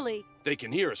is Dilili? They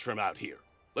can hear us from out here.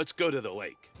 Let's go to the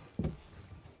lake.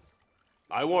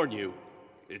 I warn you,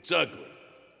 it's ugly.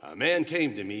 A man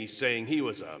came to me saying he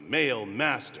was a male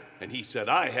master, and he said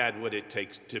I had what it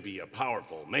takes to be a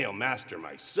powerful male master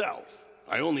myself.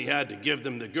 I only had to give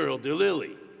them the girl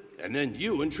Dilili, and then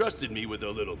you entrusted me with the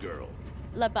little girl.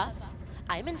 LeBeouf,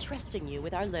 I'm entrusting you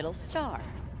with our little star.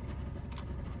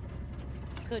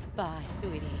 Goodbye,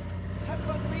 sweetie. Have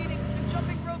fun reading and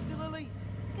jumping rope, Dilili.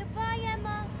 Goodbye,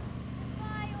 Emma.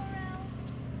 Goodbye, Orel.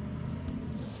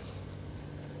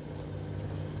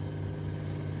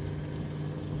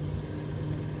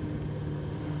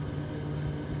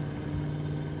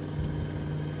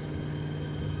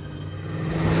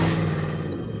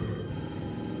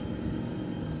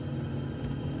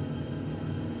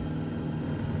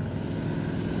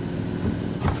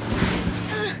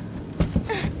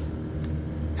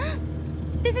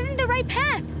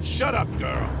 Shut up,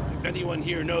 girl. If anyone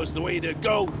here knows the way to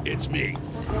go, it's me.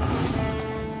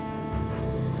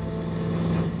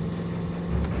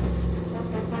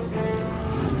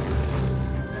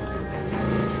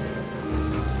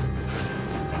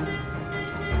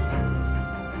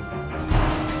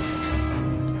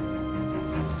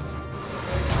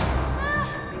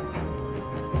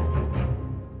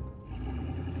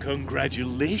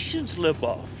 Congratulations,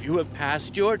 LeBoeuf. You have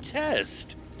passed your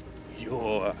test.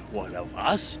 You're one of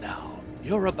us now.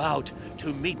 You're about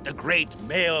to meet the great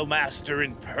male master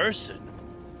in person.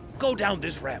 Go down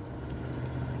this ramp.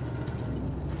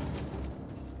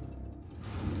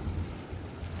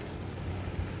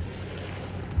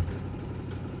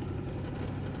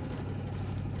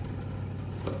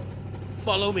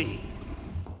 Follow me.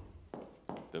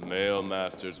 The male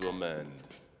masters will mend.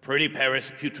 Pretty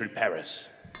Paris, putrid Paris.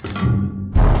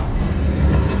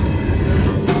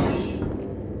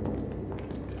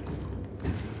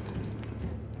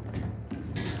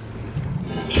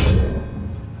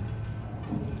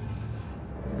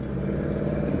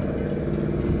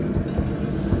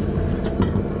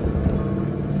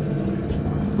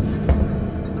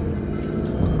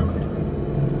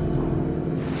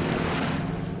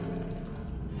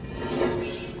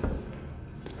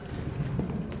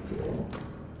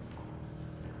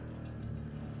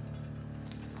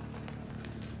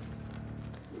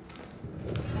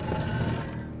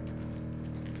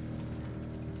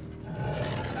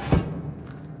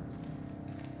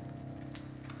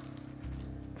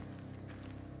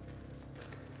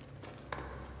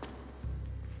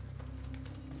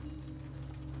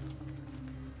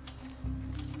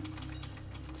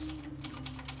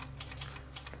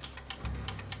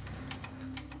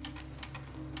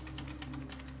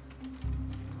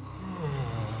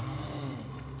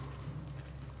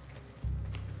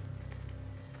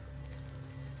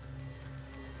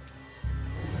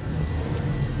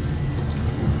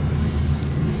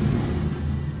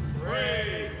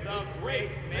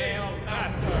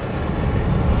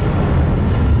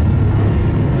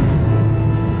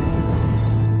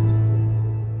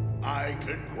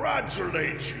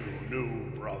 Congratulate you,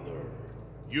 new brother.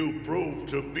 You prove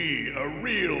to be a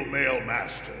real male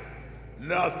master.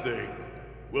 Nothing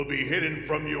will be hidden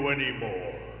from you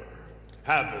anymore.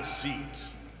 Have a seat.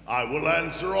 I will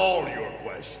answer all your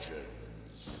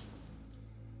questions.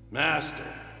 Master,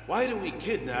 why do we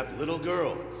kidnap little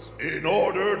girls? In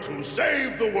order to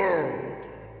save the world.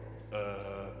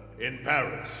 In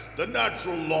Paris, the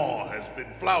natural law has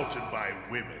been flouted by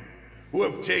women who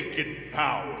have taken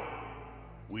power.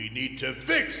 We need to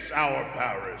fix our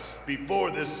Paris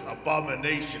before this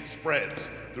abomination spreads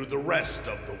through the rest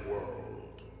of the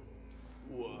world.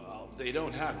 Well, they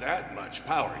don't have that much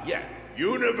power yet.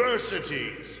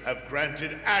 Universities have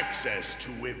granted access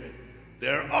to women.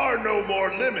 There are no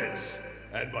more limits.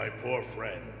 And my poor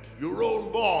friend, your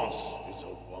own boss is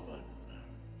a woman.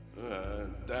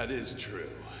 That is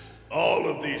true. All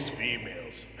of these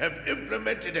females have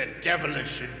implemented a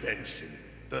devilish invention,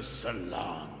 the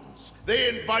salons. They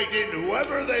invite in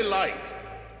whoever they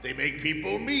like. They make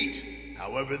people meet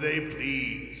however they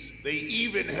please. They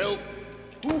even help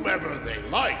whomever they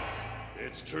like.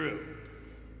 It's true.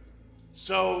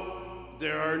 So,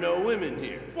 there are no women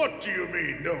here? What do you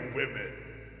mean, no women?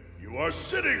 You are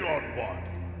sitting on one.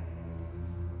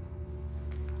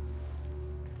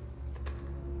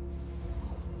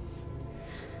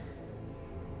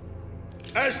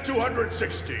 As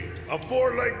 260, a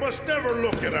foreleg must never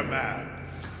look at a man.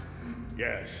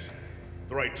 Yes,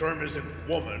 the right term isn't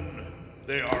woman,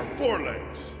 they are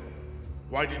forelegs.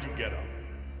 Why did you get up?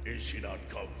 Is she not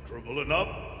comfortable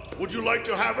enough? Would you like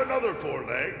to have another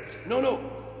foreleg?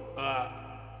 No.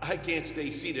 I can't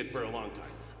stay seated for a long time.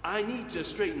 I need to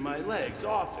straighten my legs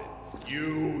often.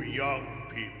 You young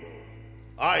people.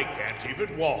 I can't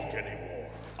even walk anymore.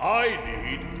 I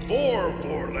need 4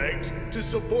 forelegs to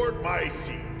support my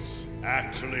seats.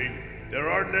 Actually, there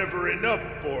are never enough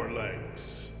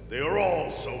forelegs. They are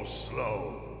all so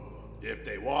slow. If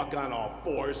they walk on all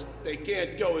fours, they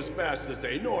can't go as fast as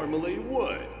they normally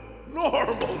would.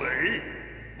 Normally?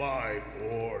 My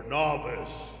poor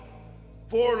novice.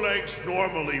 Forelegs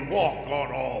normally walk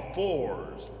on all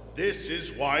fours. This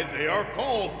is why they are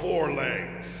called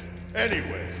forelegs.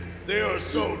 Anyway, they are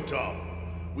so dumb.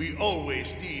 We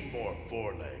always need more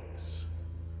forelegs.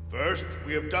 First,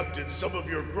 we abducted some of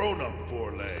your grown-up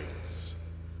forelegs.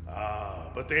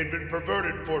 But they had been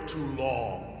perverted for too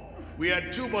long. We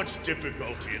had too much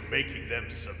difficulty in making them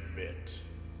submit.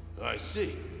 I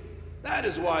see. That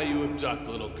is why you abduct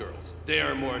little girls. They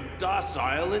are more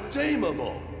docile and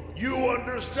tameable. You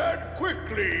understand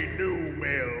quickly, new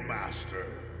male master.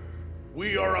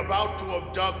 We are about to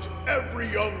abduct every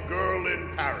young girl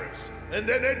in Paris and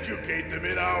then educate them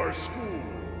in our school.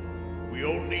 We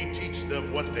only teach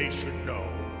them what they should know,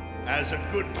 as a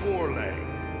good foreleg.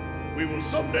 We will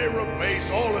someday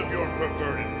replace all of your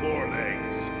perverted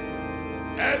forelegs.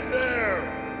 And there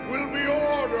will be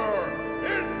order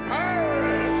in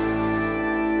Paris!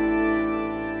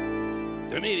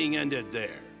 The meeting ended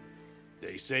there.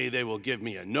 They say they will give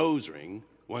me a nose ring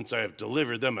once I have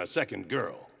delivered them a second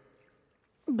girl.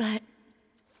 But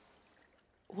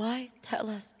why tell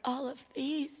us all of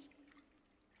these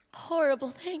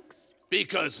horrible things?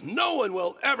 Because no one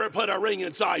will ever put a ring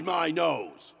inside my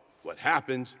nose. What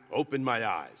happened opened my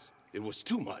eyes. It was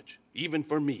too much, even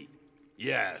for me.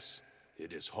 Yes,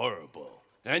 it is horrible.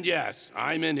 And yes,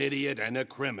 I'm an idiot and a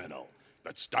criminal.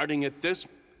 But starting at this,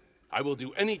 I will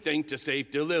do anything to save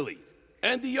Dilili,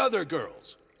 and the other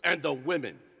girls, and the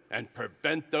women, and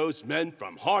prevent those men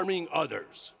from harming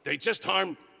others. They just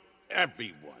harm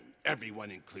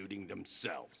everyone including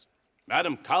themselves.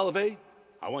 Madame COBWEB,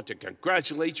 I want to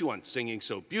congratulate you on singing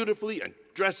so beautifully and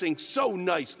dressing so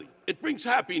nicely. It brings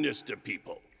happiness to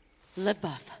people.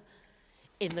 LeBeouf,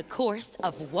 in the course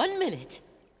of 1 minute,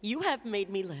 you have made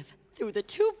me live through the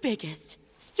two biggest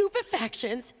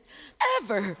stupefactions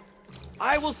ever.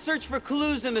 I will search for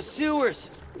clues in the sewers.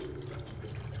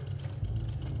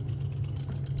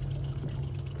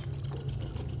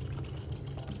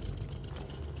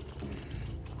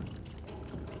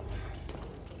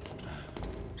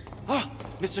 Ah,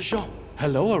 Mr. Jean.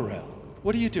 Hello, Orel.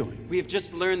 What are you doing? We have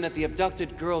just learned that the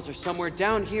abducted girls are somewhere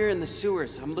down here in the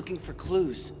sewers. I'm looking for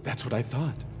clues. That's what I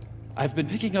thought. I've been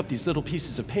picking up these little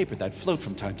pieces of paper that float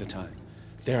from time to time.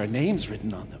 There are names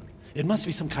written on them. It must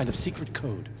be some kind of secret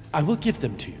code. I will give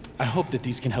them to you. I hope that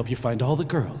these can help you find all the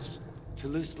girls.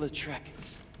 Toulouse-Lautrec,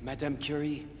 Madame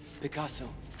Curie, Picasso,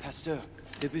 Pasteur,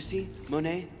 Debussy,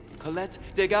 Monet, Colette,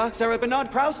 Degas, Sarah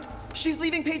Bernard, Proust. She's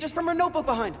leaving pages from her notebook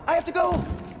behind. I have to go.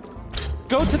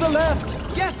 Go to the left!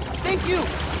 Yes, thank you!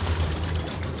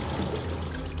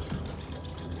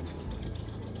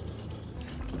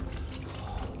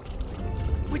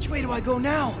 Which way do I go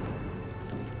now?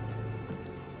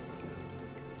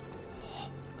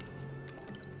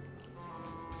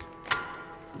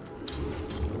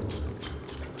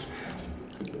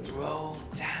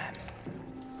 Rodan.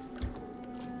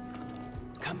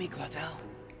 Come me, Claudel.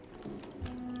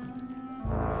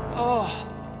 Oh!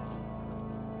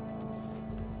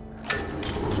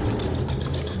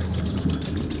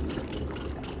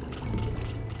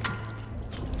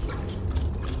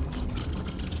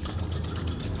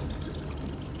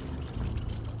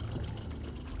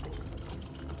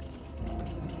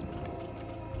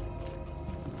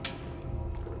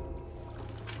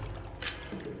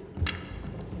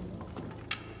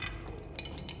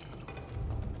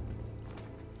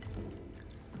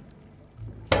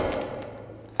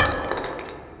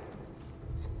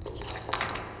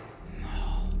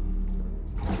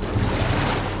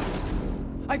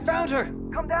 I found her!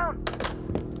 Come down!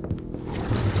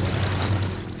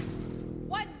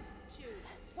 1, 2,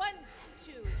 1,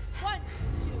 2, 1,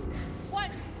 2,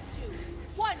 1, 2,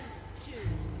 1, 2,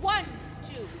 1,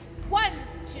 2, 1,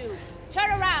 2. Turn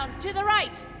around to the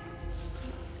right.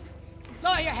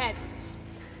 Lower your heads.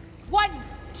 1,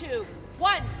 2,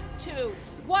 1, 2,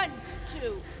 1,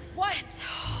 2, 1. It's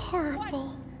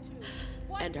horrible.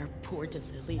 And our poor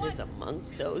Dilili is among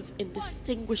those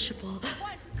indistinguishable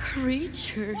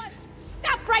creatures.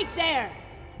 Stop right there!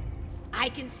 I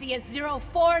can see a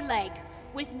 0-4 leg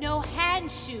with no hand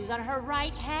shoes on her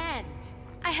right hand.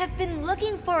 I have been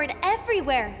looking for it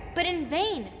everywhere, but in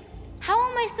vain. How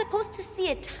am I supposed to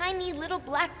see a tiny little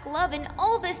black glove in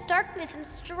all this darkness and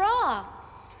straw?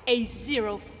 A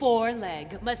 0-4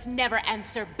 leg must never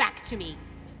answer back to me.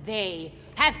 They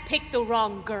have picked the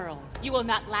wrong girl. You will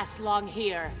not last long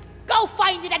here. Go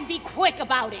find it and be quick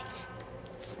about it.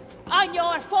 On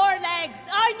your forelegs!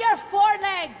 On your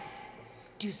forelegs!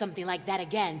 Do something like that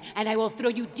again, and I will throw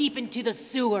you deep into the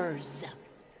sewers.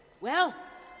 Well,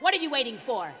 what are you waiting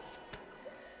for?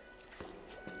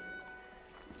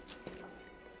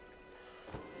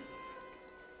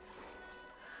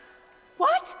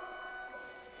 What?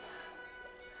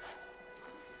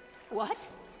 What?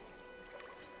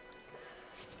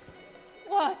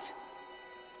 What?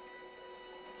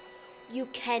 You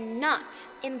cannot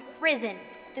imprison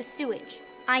the sewage.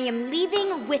 I am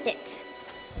leaving with it.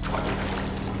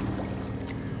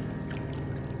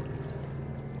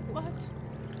 What?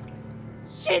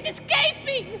 She's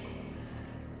escaping!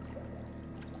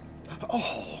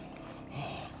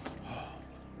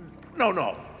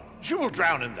 No. She will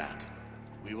drown in that.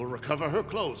 We will recover her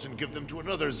clothes and give them to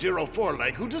another 0-4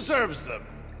 leg who deserves them.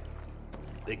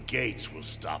 The gates will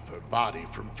stop her body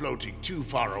from floating too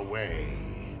far away.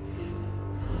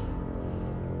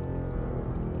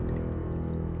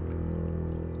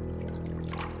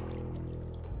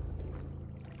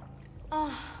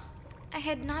 Oh, I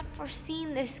had not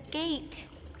foreseen this gate.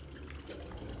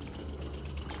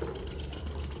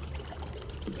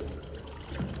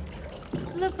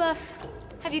 LeBeouf,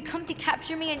 have you come to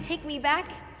capture me and take me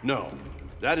back? No,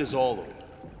 that is all over.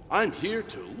 I'm here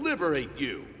to liberate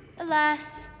you.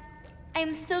 Alas, I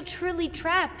am still truly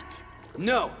trapped.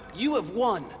 No, you have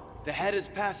won. The head has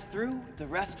passed through, the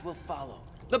rest will follow.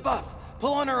 LeBeouf,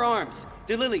 pull on her arms.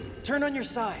 Dilili, turn on your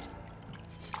side.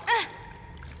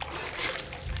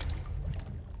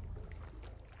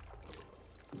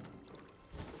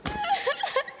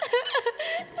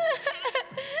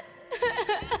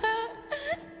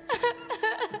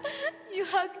 You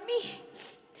hugged me,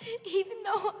 even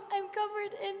though I'm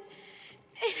covered in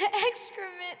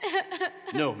excrement.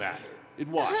 No matter, it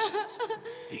washes.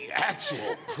 The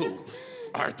actual poop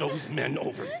are those men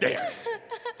over there.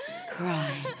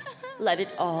 Cry. Let it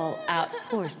all out,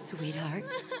 poor sweetheart.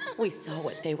 We saw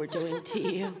what they were doing to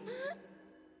you.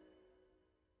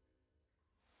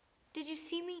 Did you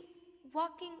see me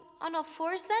walking on all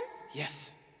fours then?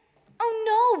 Yes.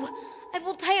 Oh no! I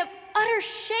will die of utter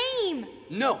shame!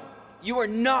 No, you are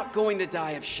not going to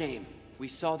die of shame. We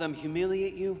saw them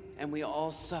humiliate you, and we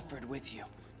all suffered with you.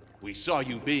 We saw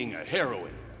you being a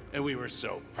heroine, and we were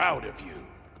so proud of you.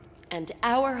 And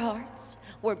our hearts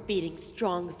were beating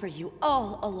strong for you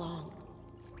all along.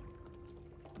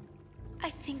 I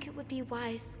think it would be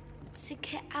wise to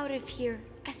get out of here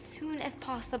as soon as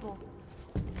possible.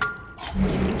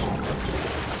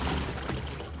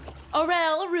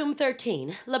 Orel, room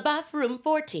 13. LeBeouf, room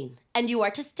 14. And you are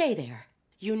to stay there.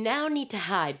 You now need to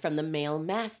hide from the male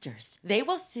masters. They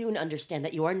will soon understand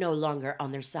that you are no longer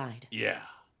on their side. Yeah.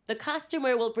 The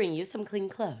costumer will bring you some clean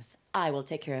clothes. I will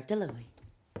take care of Dilili.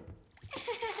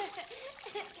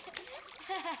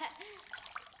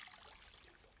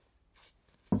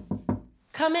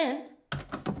 Come in.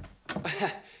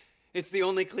 It's the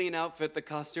only clean outfit the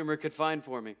costumer could find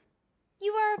for me.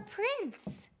 You are a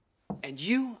prince. And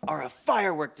you are a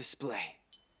firework display.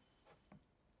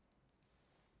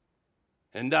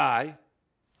 And I?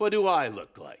 What do I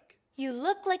look like? You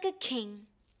look like a king.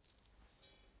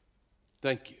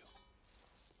 Thank you.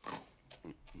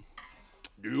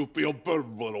 Do you feel better,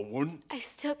 little one? I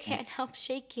still can't help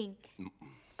shaking.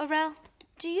 Orel,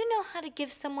 do you know how to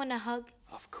give someone a hug?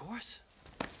 Of course.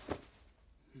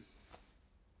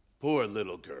 Poor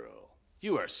little girl.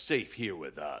 You are safe here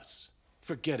with us.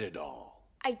 Forget it all.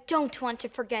 I don't want to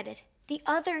forget it. The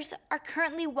others are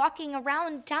currently walking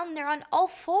around down there on all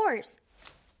fours.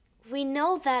 We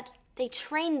know that they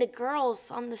train the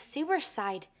girls on the sewer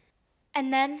side.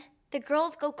 And then the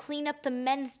girls go clean up the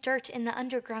men's dirt in the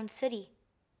underground city.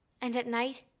 And at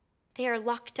night, they are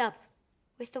locked up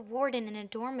with the warden in a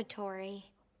dormitory.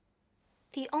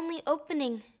 The only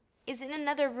opening is in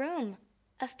another room,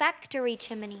 a factory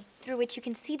chimney through which you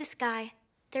can see the sky.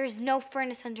 There is no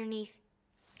furnace underneath.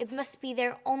 It must be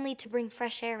there only to bring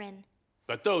fresh air in.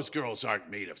 But those girls aren't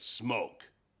made of smoke.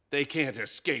 They can't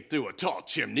escape through a tall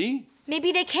chimney.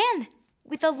 Maybe they can,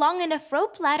 with a long enough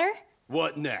rope ladder.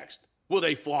 What next? Will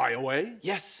they fly away?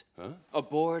 Yes. Huh?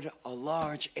 Aboard a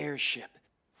large airship.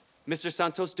 Mr.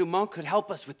 Santos Dumont could help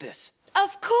us with this.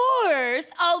 Of course!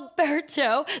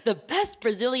 Alberto, the best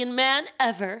Brazilian man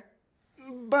ever.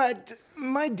 But,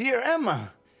 my dear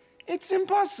Emma, it's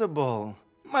impossible.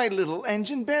 My little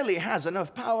engine barely has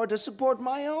enough power to support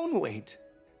my own weight.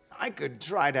 I could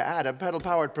try to add a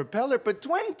pedal-powered propeller, but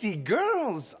 20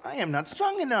 girls! I am not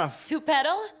strong enough. To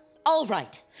pedal? All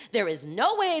right. There is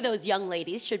no way those young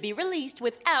ladies should be released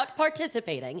without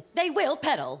participating. They will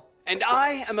pedal. And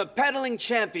I am a pedaling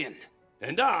champion.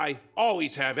 And I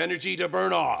always have energy to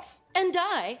burn off. And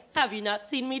have you not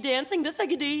seen me dancing the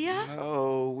sagadilla?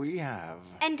 Oh, we have.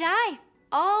 And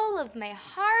all of my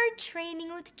hard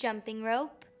training with jumping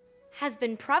rope has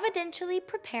been providentially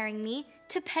preparing me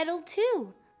to pedal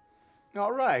too.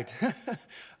 All right.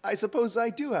 I suppose I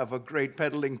do have a great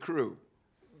pedaling crew.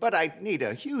 But I'd need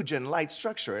a huge and light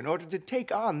structure in order to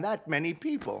take on that many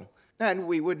people. And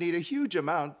we would need a huge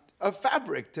amount of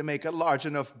fabric to make a large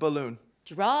enough balloon.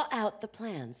 Draw out the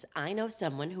plans. I know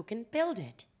someone who can build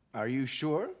it. Are you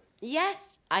sure?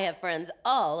 Yes, I have friends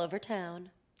all over town.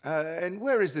 And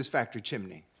where is this factory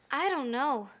chimney? I don't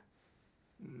know.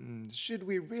 Should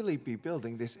we really be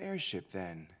building this airship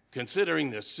then?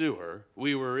 Considering the sewer,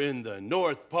 we were in the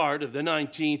north part of the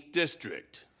 19th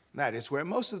district. That is where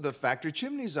most of the factory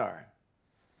chimneys are.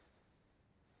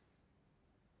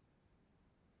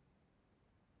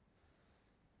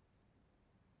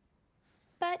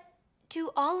 Do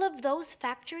all of those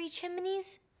factory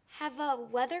chimneys have a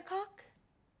weathercock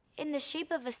in the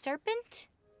shape of a serpent?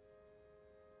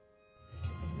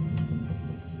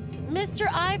 Mr.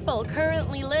 Eiffel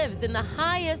currently lives in the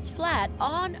highest flat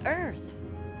on Earth.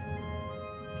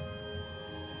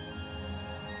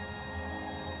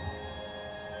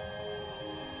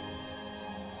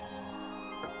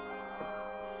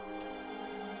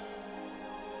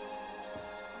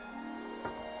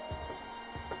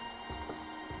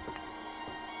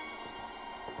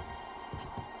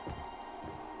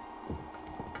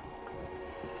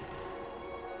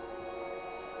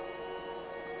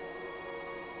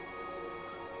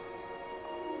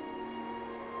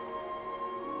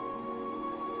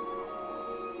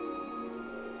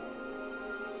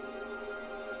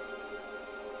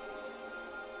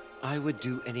 I would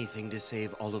do anything to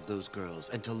save all of those girls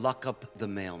and to lock up the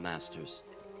male masters.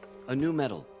 A new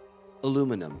metal,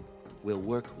 aluminum, will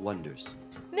work wonders.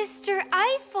 Mr.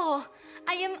 Eiffel,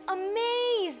 I am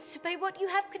amazed by what you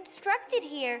have constructed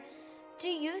here. Do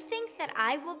you think that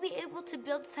I will be able to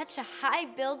build such a high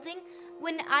building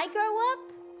when I grow up?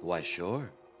 Why,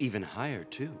 sure. Even higher,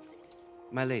 too.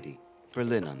 My lady,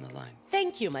 Berlin on the line.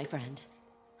 Thank you, my friend.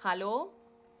 Hallo?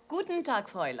 Guten Tag,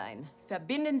 Fräulein.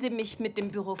 Verbinden Sie mich mit dem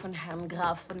Büro von Herrn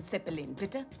Graf von Zeppelin,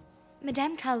 bitte?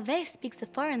 Madame Calvé speaks a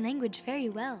foreign language very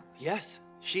well. Yes,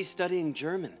 she's studying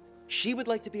German. She would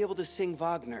like to be able to sing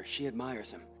Wagner. She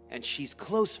admires him. And she's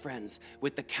close friends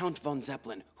with the Count von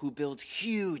Zeppelin, who builds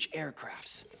huge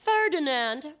aircrafts.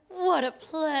 Ferdinand, what a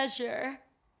pleasure.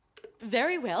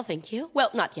 Very well, thank you.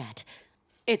 Well, not yet.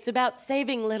 It's about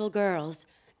saving little girls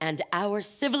and our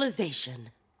civilization.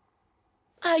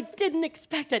 I didn't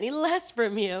expect any less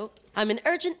from you. I'm in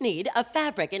urgent need of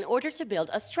fabric in order to build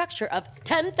a structure of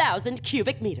 10,000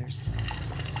 cubic meters.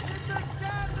 It's a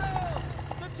scandal!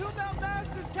 The two male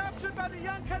masters captured by the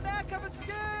young Kanak have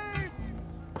escaped!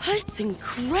 It's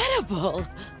incredible!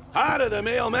 How do the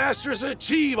male masters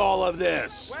achieve all of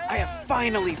this? I have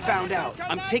finally found out.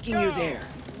 I'm taking you there.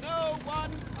 No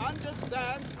one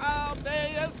understands how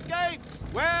they escaped.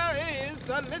 Where is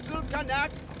the little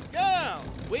Kanak girl?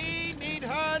 We need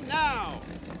her now.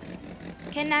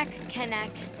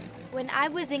 Kanak. When I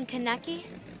was in Kanaki,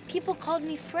 people called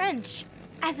me French,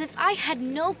 as if I had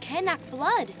no Kanak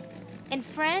blood. In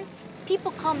France,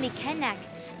 people call me Kanak,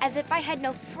 as if I had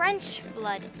no French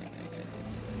blood.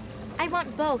 I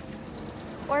want both.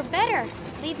 Or better,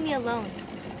 leave me alone.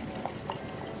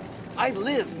 I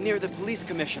live near the police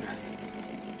commissioner.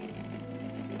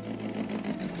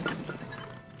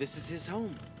 This is his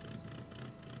home.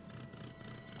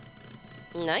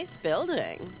 Nice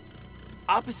building.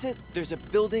 Opposite, there's a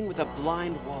building with a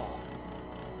blind wall.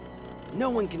 No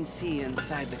one can see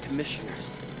inside the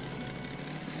commissioners.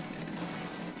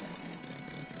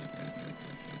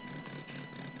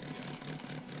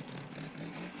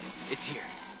 It's here.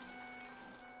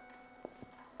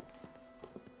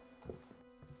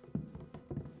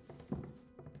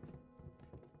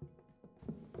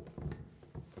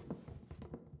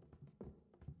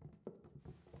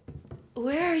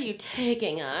 Where are you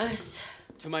taking us?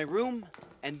 To my room,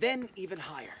 and then even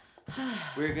higher.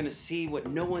 We're gonna see what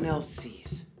no one else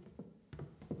sees.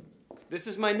 This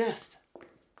is my nest.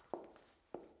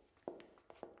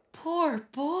 Poor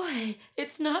boy.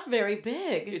 It's not very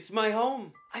big. It's my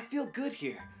home. I feel good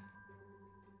here.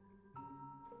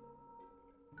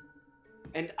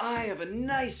 And I have a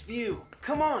nice view.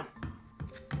 Come on.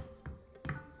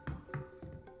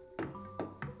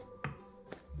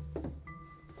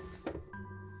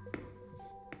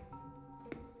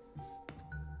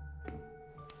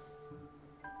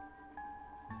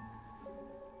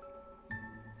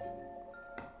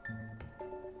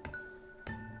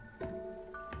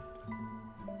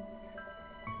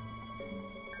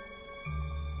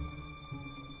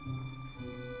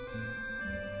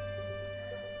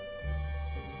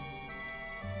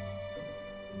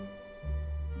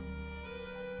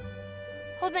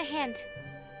 Hold my hand.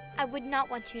 I would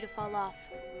not want you to fall off.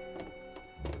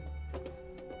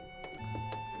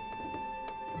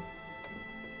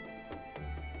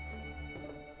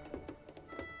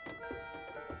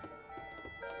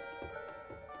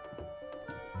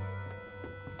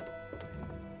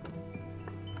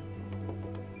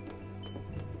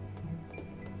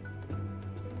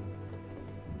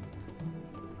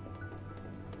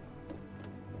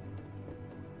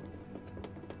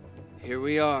 Here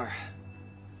we are.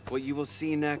 What you will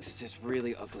see next is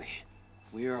really ugly.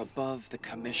 We are above the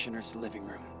commissioner's living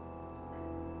room.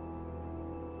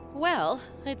 Well,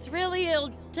 it's really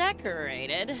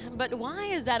ill-decorated, but why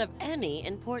is that of any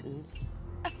importance?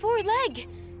 A four-leg!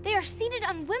 They are seated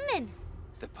on women!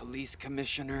 The police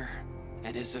commissioner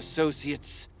and his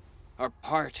associates are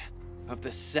part of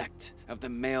the sect of the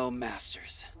male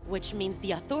masters. Which means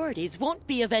the authorities won't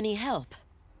be of any help.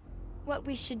 What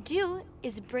we should do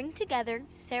is bring together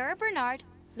Sarah Bernard,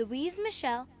 Louise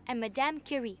Michel, and Madame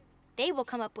Curie. They will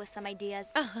come up with some ideas.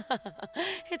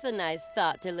 It's a nice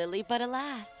thought, Dilili, but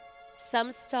alas,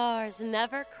 some stars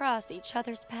never cross each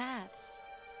other's paths.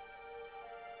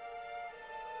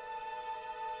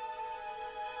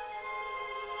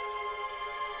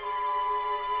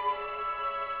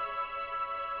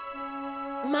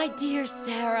 My dear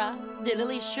Sarah,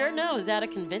 Dilili sure knows how to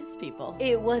convince people.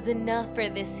 It was enough for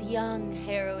this young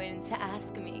heroine to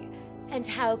ask me. And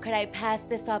how could I pass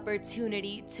this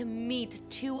opportunity to meet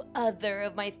two other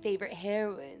of my favorite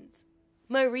heroines?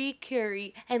 Marie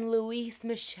Curie and Louise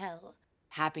Michel.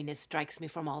 Happiness strikes me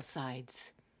from all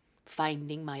sides.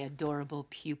 Finding my adorable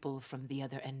pupil from the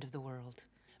other end of the world.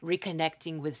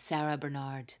 Reconnecting with Sarah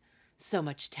Bernard. So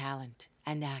much talent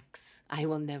and acts I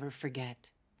will never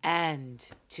forget. And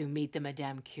to meet the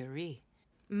Madame Curie.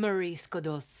 Marie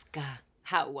Skłodowska.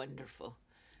 How wonderful.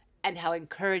 And how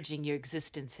encouraging your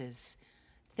existence is.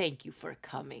 Thank you for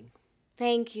coming.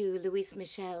 Thank you, Louise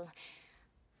Michel.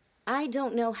 I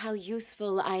don't know how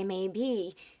useful I may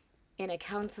be in a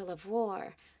council of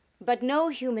war, but no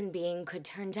human being could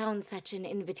turn down such an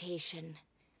invitation.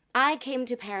 I came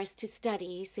to Paris to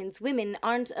study since women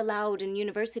aren't allowed in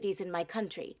universities in my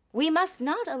country. We must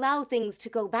not allow things to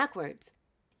go backwards.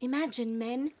 Imagine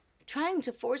men trying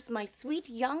to force my sweet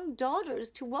young daughters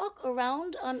to walk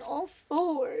around on all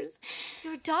fours.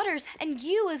 Your daughters and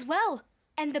you as well.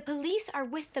 And the police are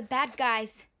with the bad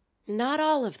guys. Not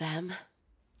all of them.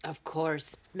 Of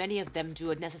course, many of them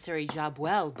do a necessary job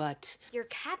well, but... Your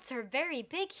cats are very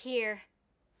big here.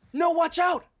 No, watch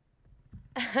out!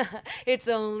 It's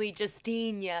only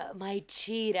Justinia, my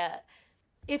cheetah.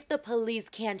 If the police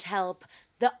can't help,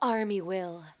 the army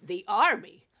will. The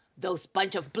army? Those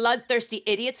bunch of bloodthirsty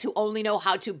idiots who only know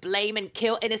how to blame and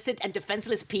kill innocent and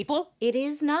defenseless people? It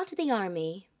is not the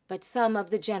army, but some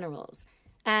of the generals.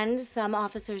 And some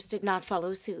officers did not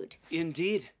follow suit.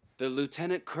 Indeed. The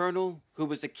lieutenant colonel, who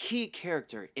was a key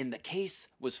character in the case,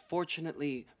 was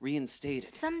fortunately reinstated.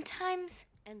 Sometimes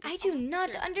I do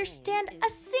not understand a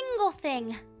single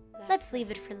thing. Let's leave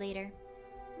it for later.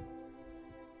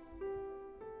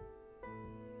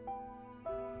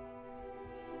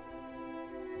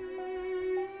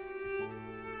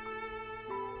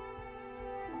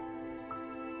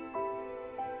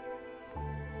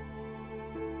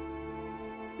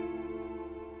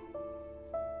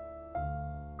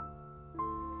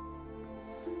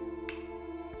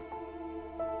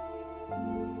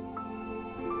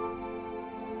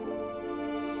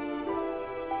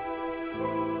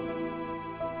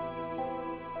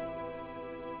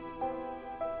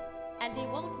 And he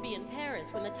won't be in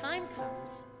Paris when the time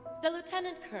comes. The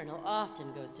lieutenant colonel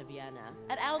often goes to Vienna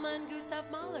at Alma and Gustav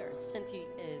Mahler's, since he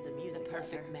is a music The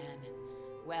perfect lover. man.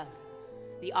 Well,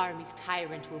 the army's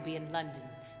tyrant will be in London,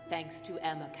 thanks to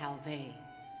Emma Calvé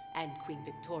and Queen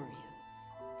Victoria,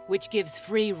 which gives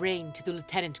free rein to the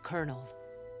lieutenant colonel.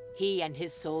 He and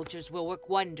his soldiers will work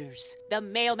wonders. The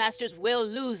male masters will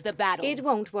lose the battle. It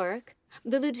won't work.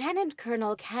 The lieutenant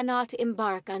colonel cannot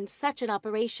embark on such an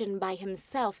operation by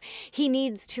himself. He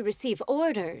needs to receive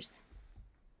orders.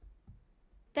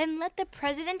 Then let the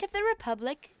President of the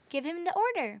Republic give him the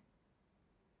order.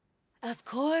 Of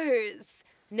course.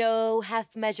 No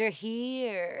half measure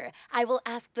here. I will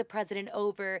ask the president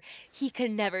over. He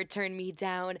can never turn me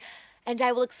down. And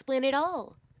I will explain it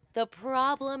all. The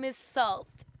problem is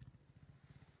solved.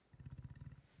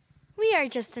 We are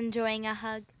just enjoying a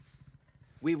hug.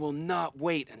 We will not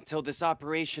wait until this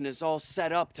operation is all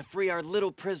set up to free our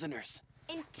little prisoners.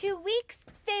 In 2 weeks,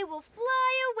 they will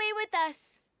fly away with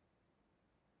us.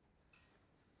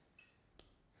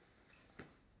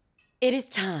 It is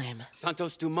time.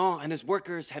 Santos Dumont and his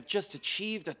workers have just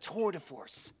achieved a tour de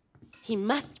force. He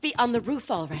must be on the roof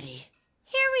already.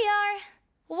 Here we are.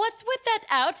 What's with that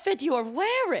outfit you're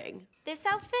wearing? This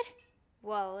outfit?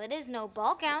 Well, it is no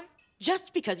ball gown.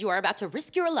 Just because you are about to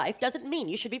risk your life doesn't mean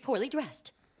you should be poorly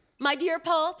dressed. My dear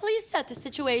Paul, please set the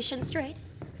situation straight.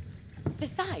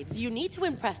 Besides, you need to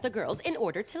impress the girls in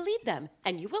order to lead them,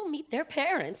 and you will meet their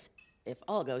parents, if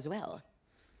all goes well.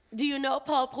 Do you know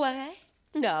Paul Poiret?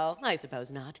 No, I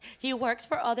suppose not. He works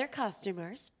for other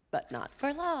customers, but not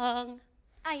for long.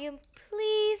 I am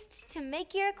pleased to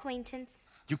make your acquaintance.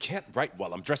 You can't write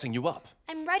while I'm dressing you up.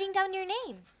 I'm writing down your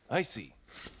name. I see.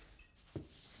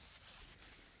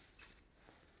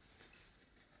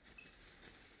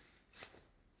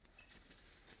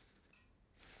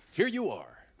 Here you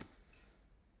are.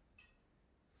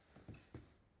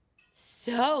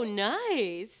 So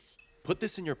nice. Put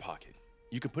this in your pocket.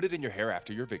 You can put it in your hair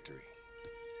after your victory.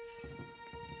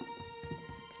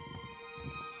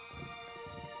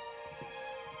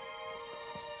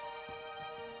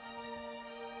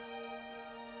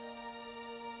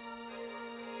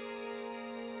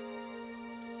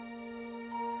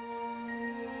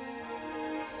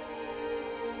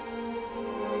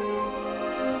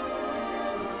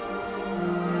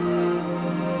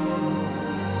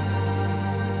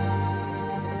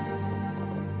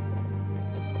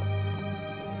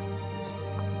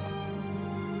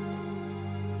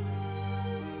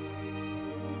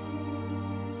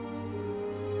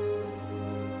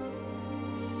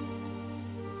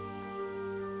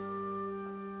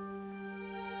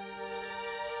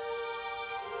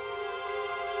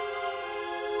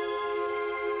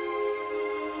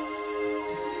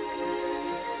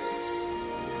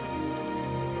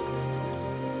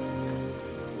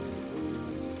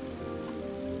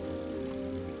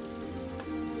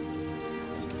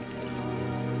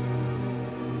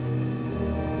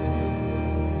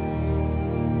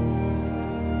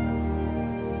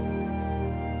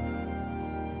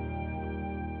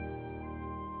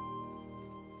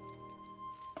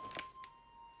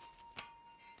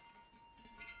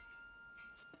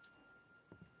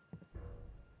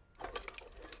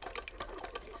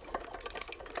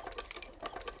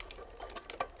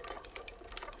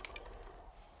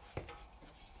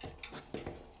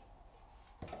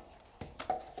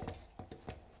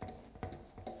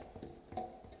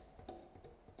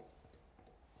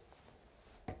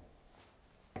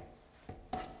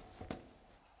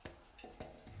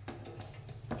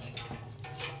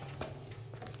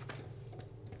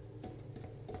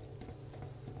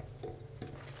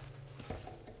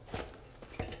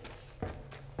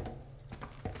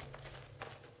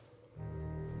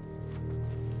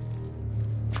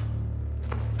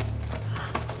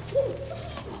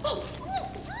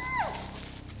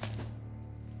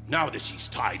 Now that she's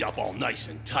tied up all nice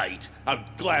and tight, I'd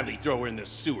gladly throw her in the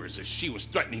sewers as she was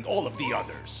threatening all of the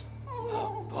others.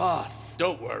 Buff.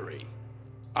 Don't worry.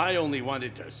 I only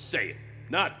wanted to say it,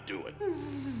 not do it.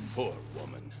 Poor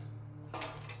woman.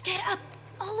 Get up,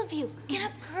 all of you. Get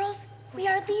up, girls. We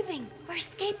are leaving. We're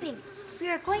escaping. We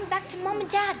are going back to Mom and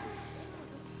Dad.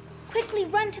 Quickly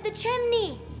run to the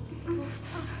chimney.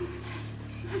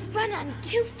 Run on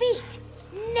 2 feet.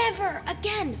 Never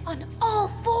again on all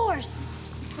 4s.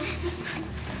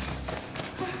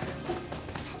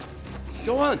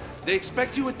 Go on. They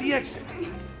expect you at the exit.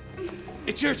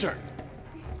 It's your turn.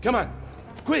 Come on.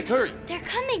 Quick, hurry. They're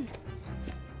coming.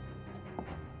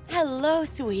 Hello,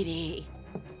 sweetie.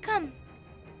 Come.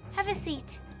 Have a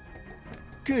seat.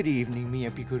 Good evening, Mia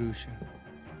Picorusha.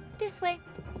 This way.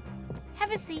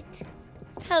 Have a seat.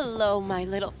 Hello, my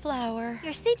little flower.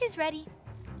 Your seat is ready.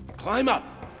 Climb up.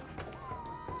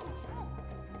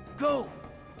 Go.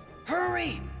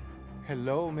 Hurry.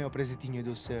 Hello, meu presentinho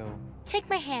do céu. Take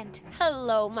my hand.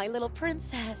 Hello, my little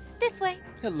princess. This way.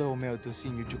 Hello, meu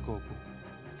docinho de coco.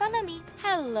 Follow me.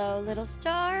 Hello, little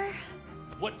star.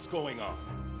 What's going on?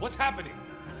 What's happening?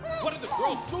 What are the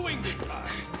girls doing this time?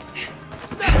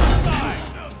 Step aside!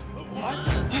 What?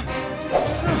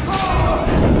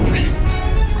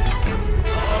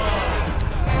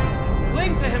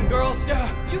 Cling to him, girls.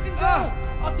 You can go.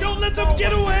 Don't let them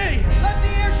get away! Let the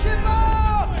airship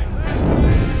up! Let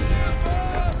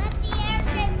the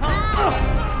airship up!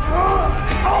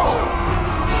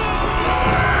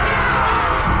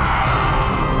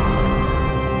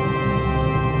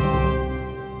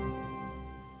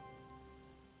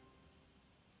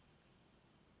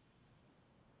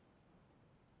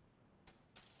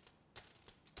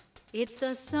 It's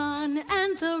the sun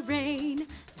and the rain,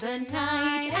 the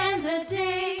night and the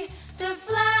day, the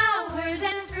flowers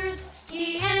and fruits,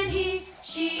 he and he,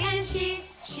 she and she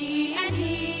and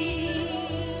he.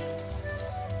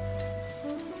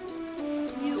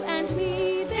 You and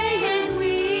me, they and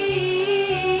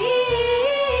we,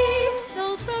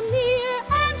 those from near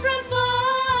and from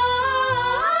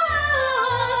far,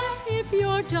 if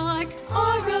you're dark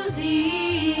or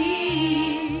rosy,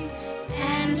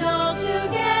 and all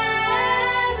together.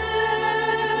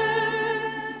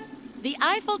 The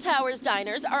Eiffel Tower's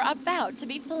diners are about to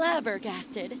be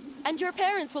flabbergasted, and your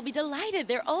parents will be delighted.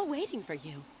 They're all waiting for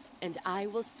you. And I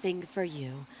will sing for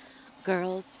you.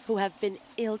 Girls who have been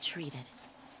ill-treated.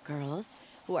 Girls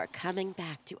who are coming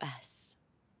back to us.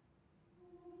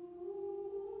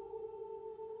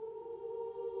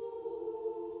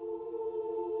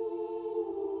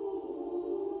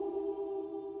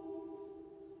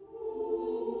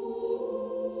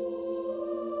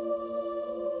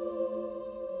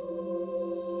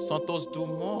 Santos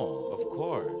Dumont, of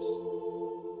course.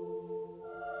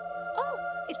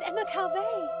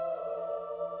 COBWEB.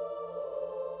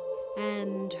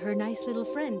 And her nice little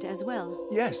friend as well.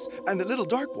 Yes, and the little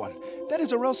dark one. That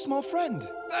is Orel's small friend.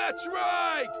 That's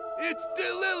right! It's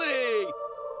Dilili!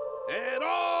 And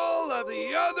all of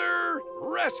the other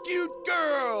rescued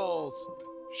girls!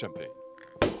 Champagne.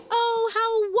 Oh,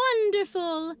 how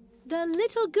wonderful! The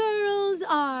little girls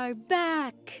are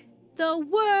back. The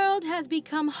world has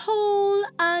become whole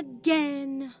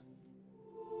again.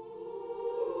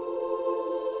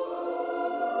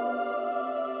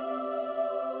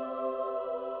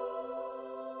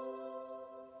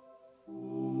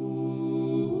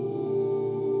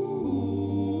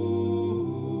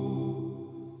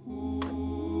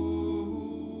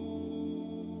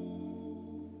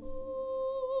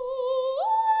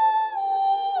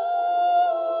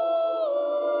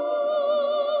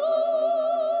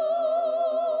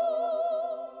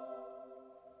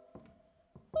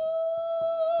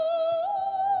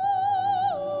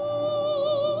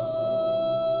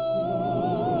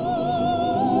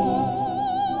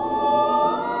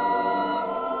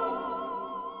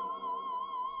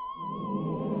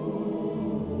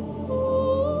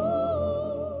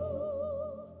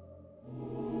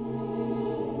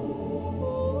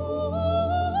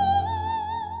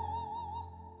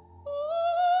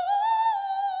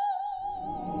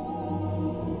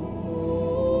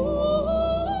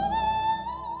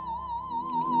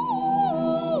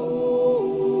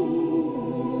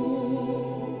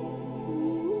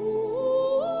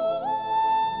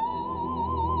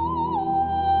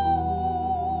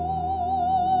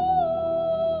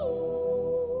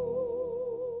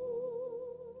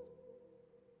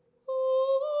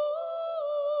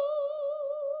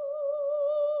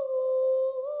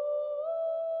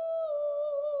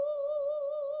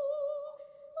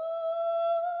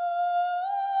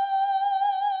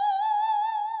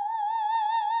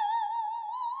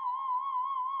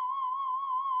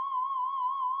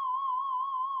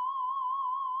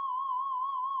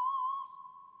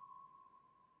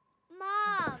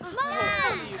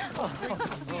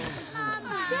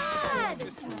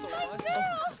 Dad!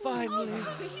 Finally!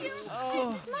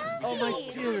 Oh, my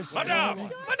dearest Madame!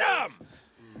 Madame!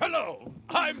 Hello!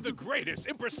 I'm the greatest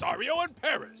impresario in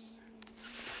Paris!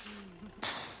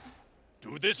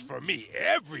 Do this for me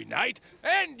every night,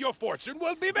 and your fortune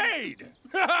will be made!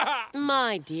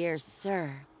 My dear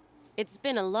sir, it's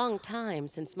been a long time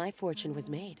since my fortune was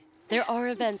made. There are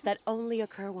events that only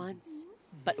occur once,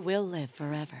 but will live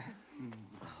forever.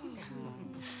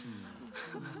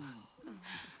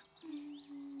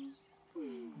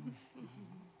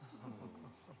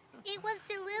 It was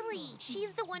Dilili.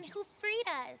 She's the one who freed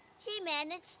us. She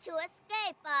managed to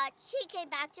escape, but she came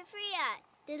back to free us.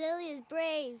 Dilili is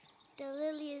brave.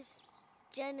 Dilili is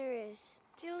generous.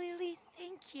 Dilili,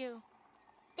 thank you.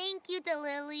 Thank you,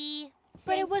 Dilili.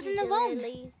 But it wasn't alone.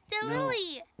 Dilili!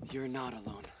 No, you're not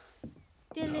alone.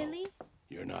 Dilili? No,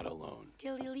 you're not alone.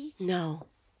 Dilili? No,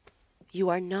 you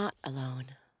are not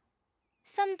alone.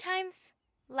 Sometimes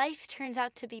life turns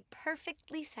out to be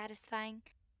perfectly satisfying.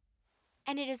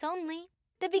 And it is only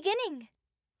the beginning.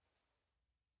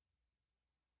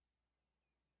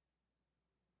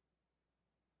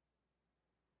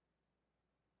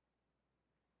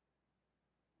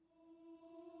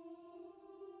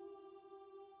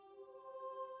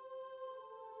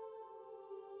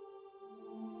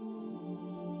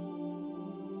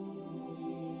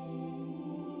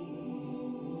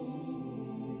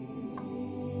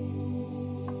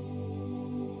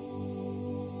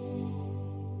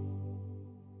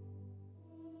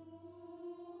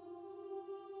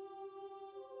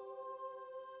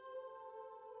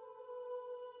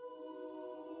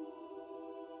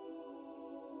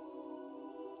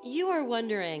 You are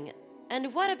wondering,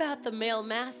 and what about the male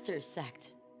masters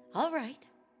sect? All right,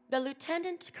 the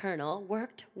lieutenant colonel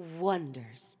worked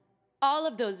wonders. All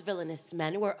of those villainous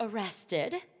men were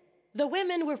arrested. The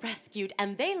women were rescued,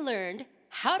 and they learned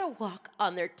how to walk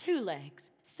on their 2 legs.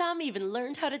 Some even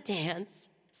learned how to dance.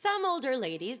 Some older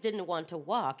ladies didn't want to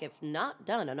walk if not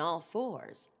done on all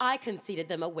 4s. I conceded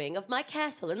them a wing of my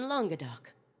castle in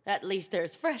Languedoc. At least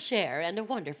there's fresh air and a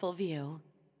wonderful view.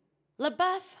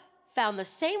 LeBeouf found the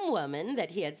same woman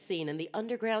that he had seen in the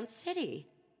underground city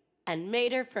and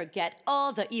made her forget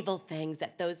all the evil things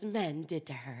that those men did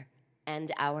to her.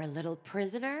 And our little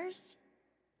prisoners?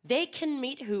 They can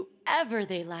meet whoever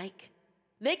they like.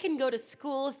 They can go to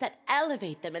schools that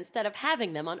elevate them instead of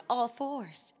having them on all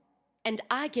 4s. And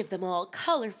I give them all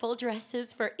colorful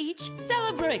dresses for each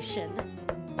celebration.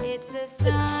 It's the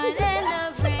sun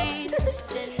and the rain,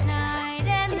 the night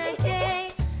and the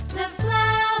day, the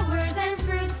flowers and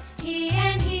fruits, he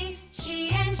and he, she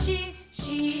and she,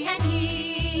 she and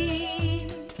he.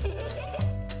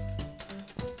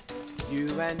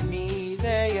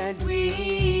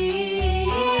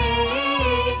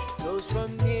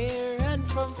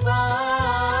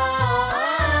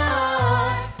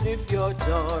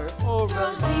 oh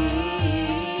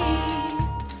Rosie,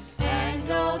 and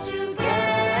all together,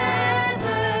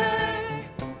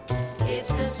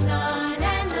 it's the sun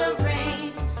and the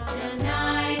rain, the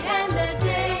night and the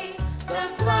day, the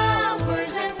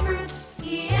flowers and fruits,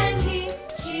 he and he,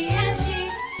 she and she,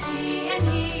 she and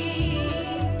he.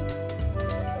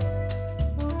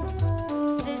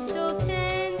 The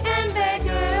sultans and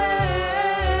beggars,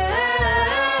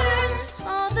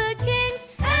 all the kings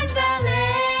and valets,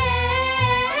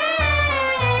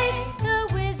 the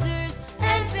wizards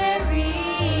and fairies,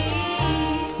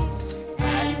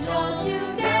 and all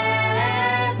together,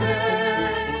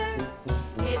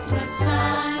 it's the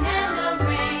sun and the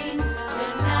rain,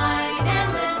 the night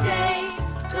and the day,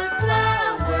 the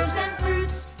flowers and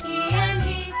fruits, he and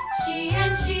he, she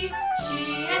and she,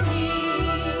 she and he.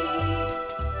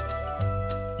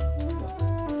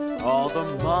 All the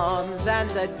moms and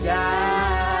the dads,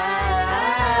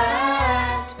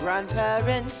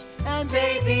 grandparents and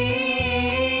babies,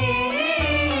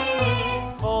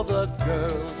 all the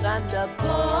girls and the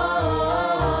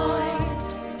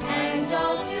boys, And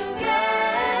all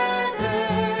together,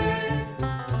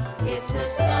 it's the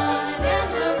sun and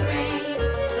the rain,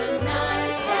 the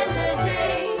night and the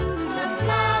day, the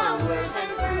flowers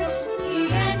and fruits,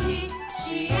 he and he,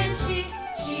 she and she,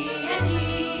 she and he.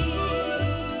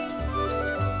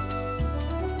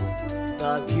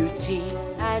 the beauty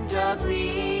and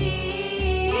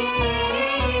ugly,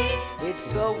 it's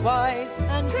the wise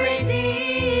and crazy,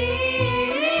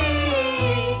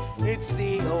 it's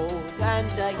the old and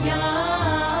the young.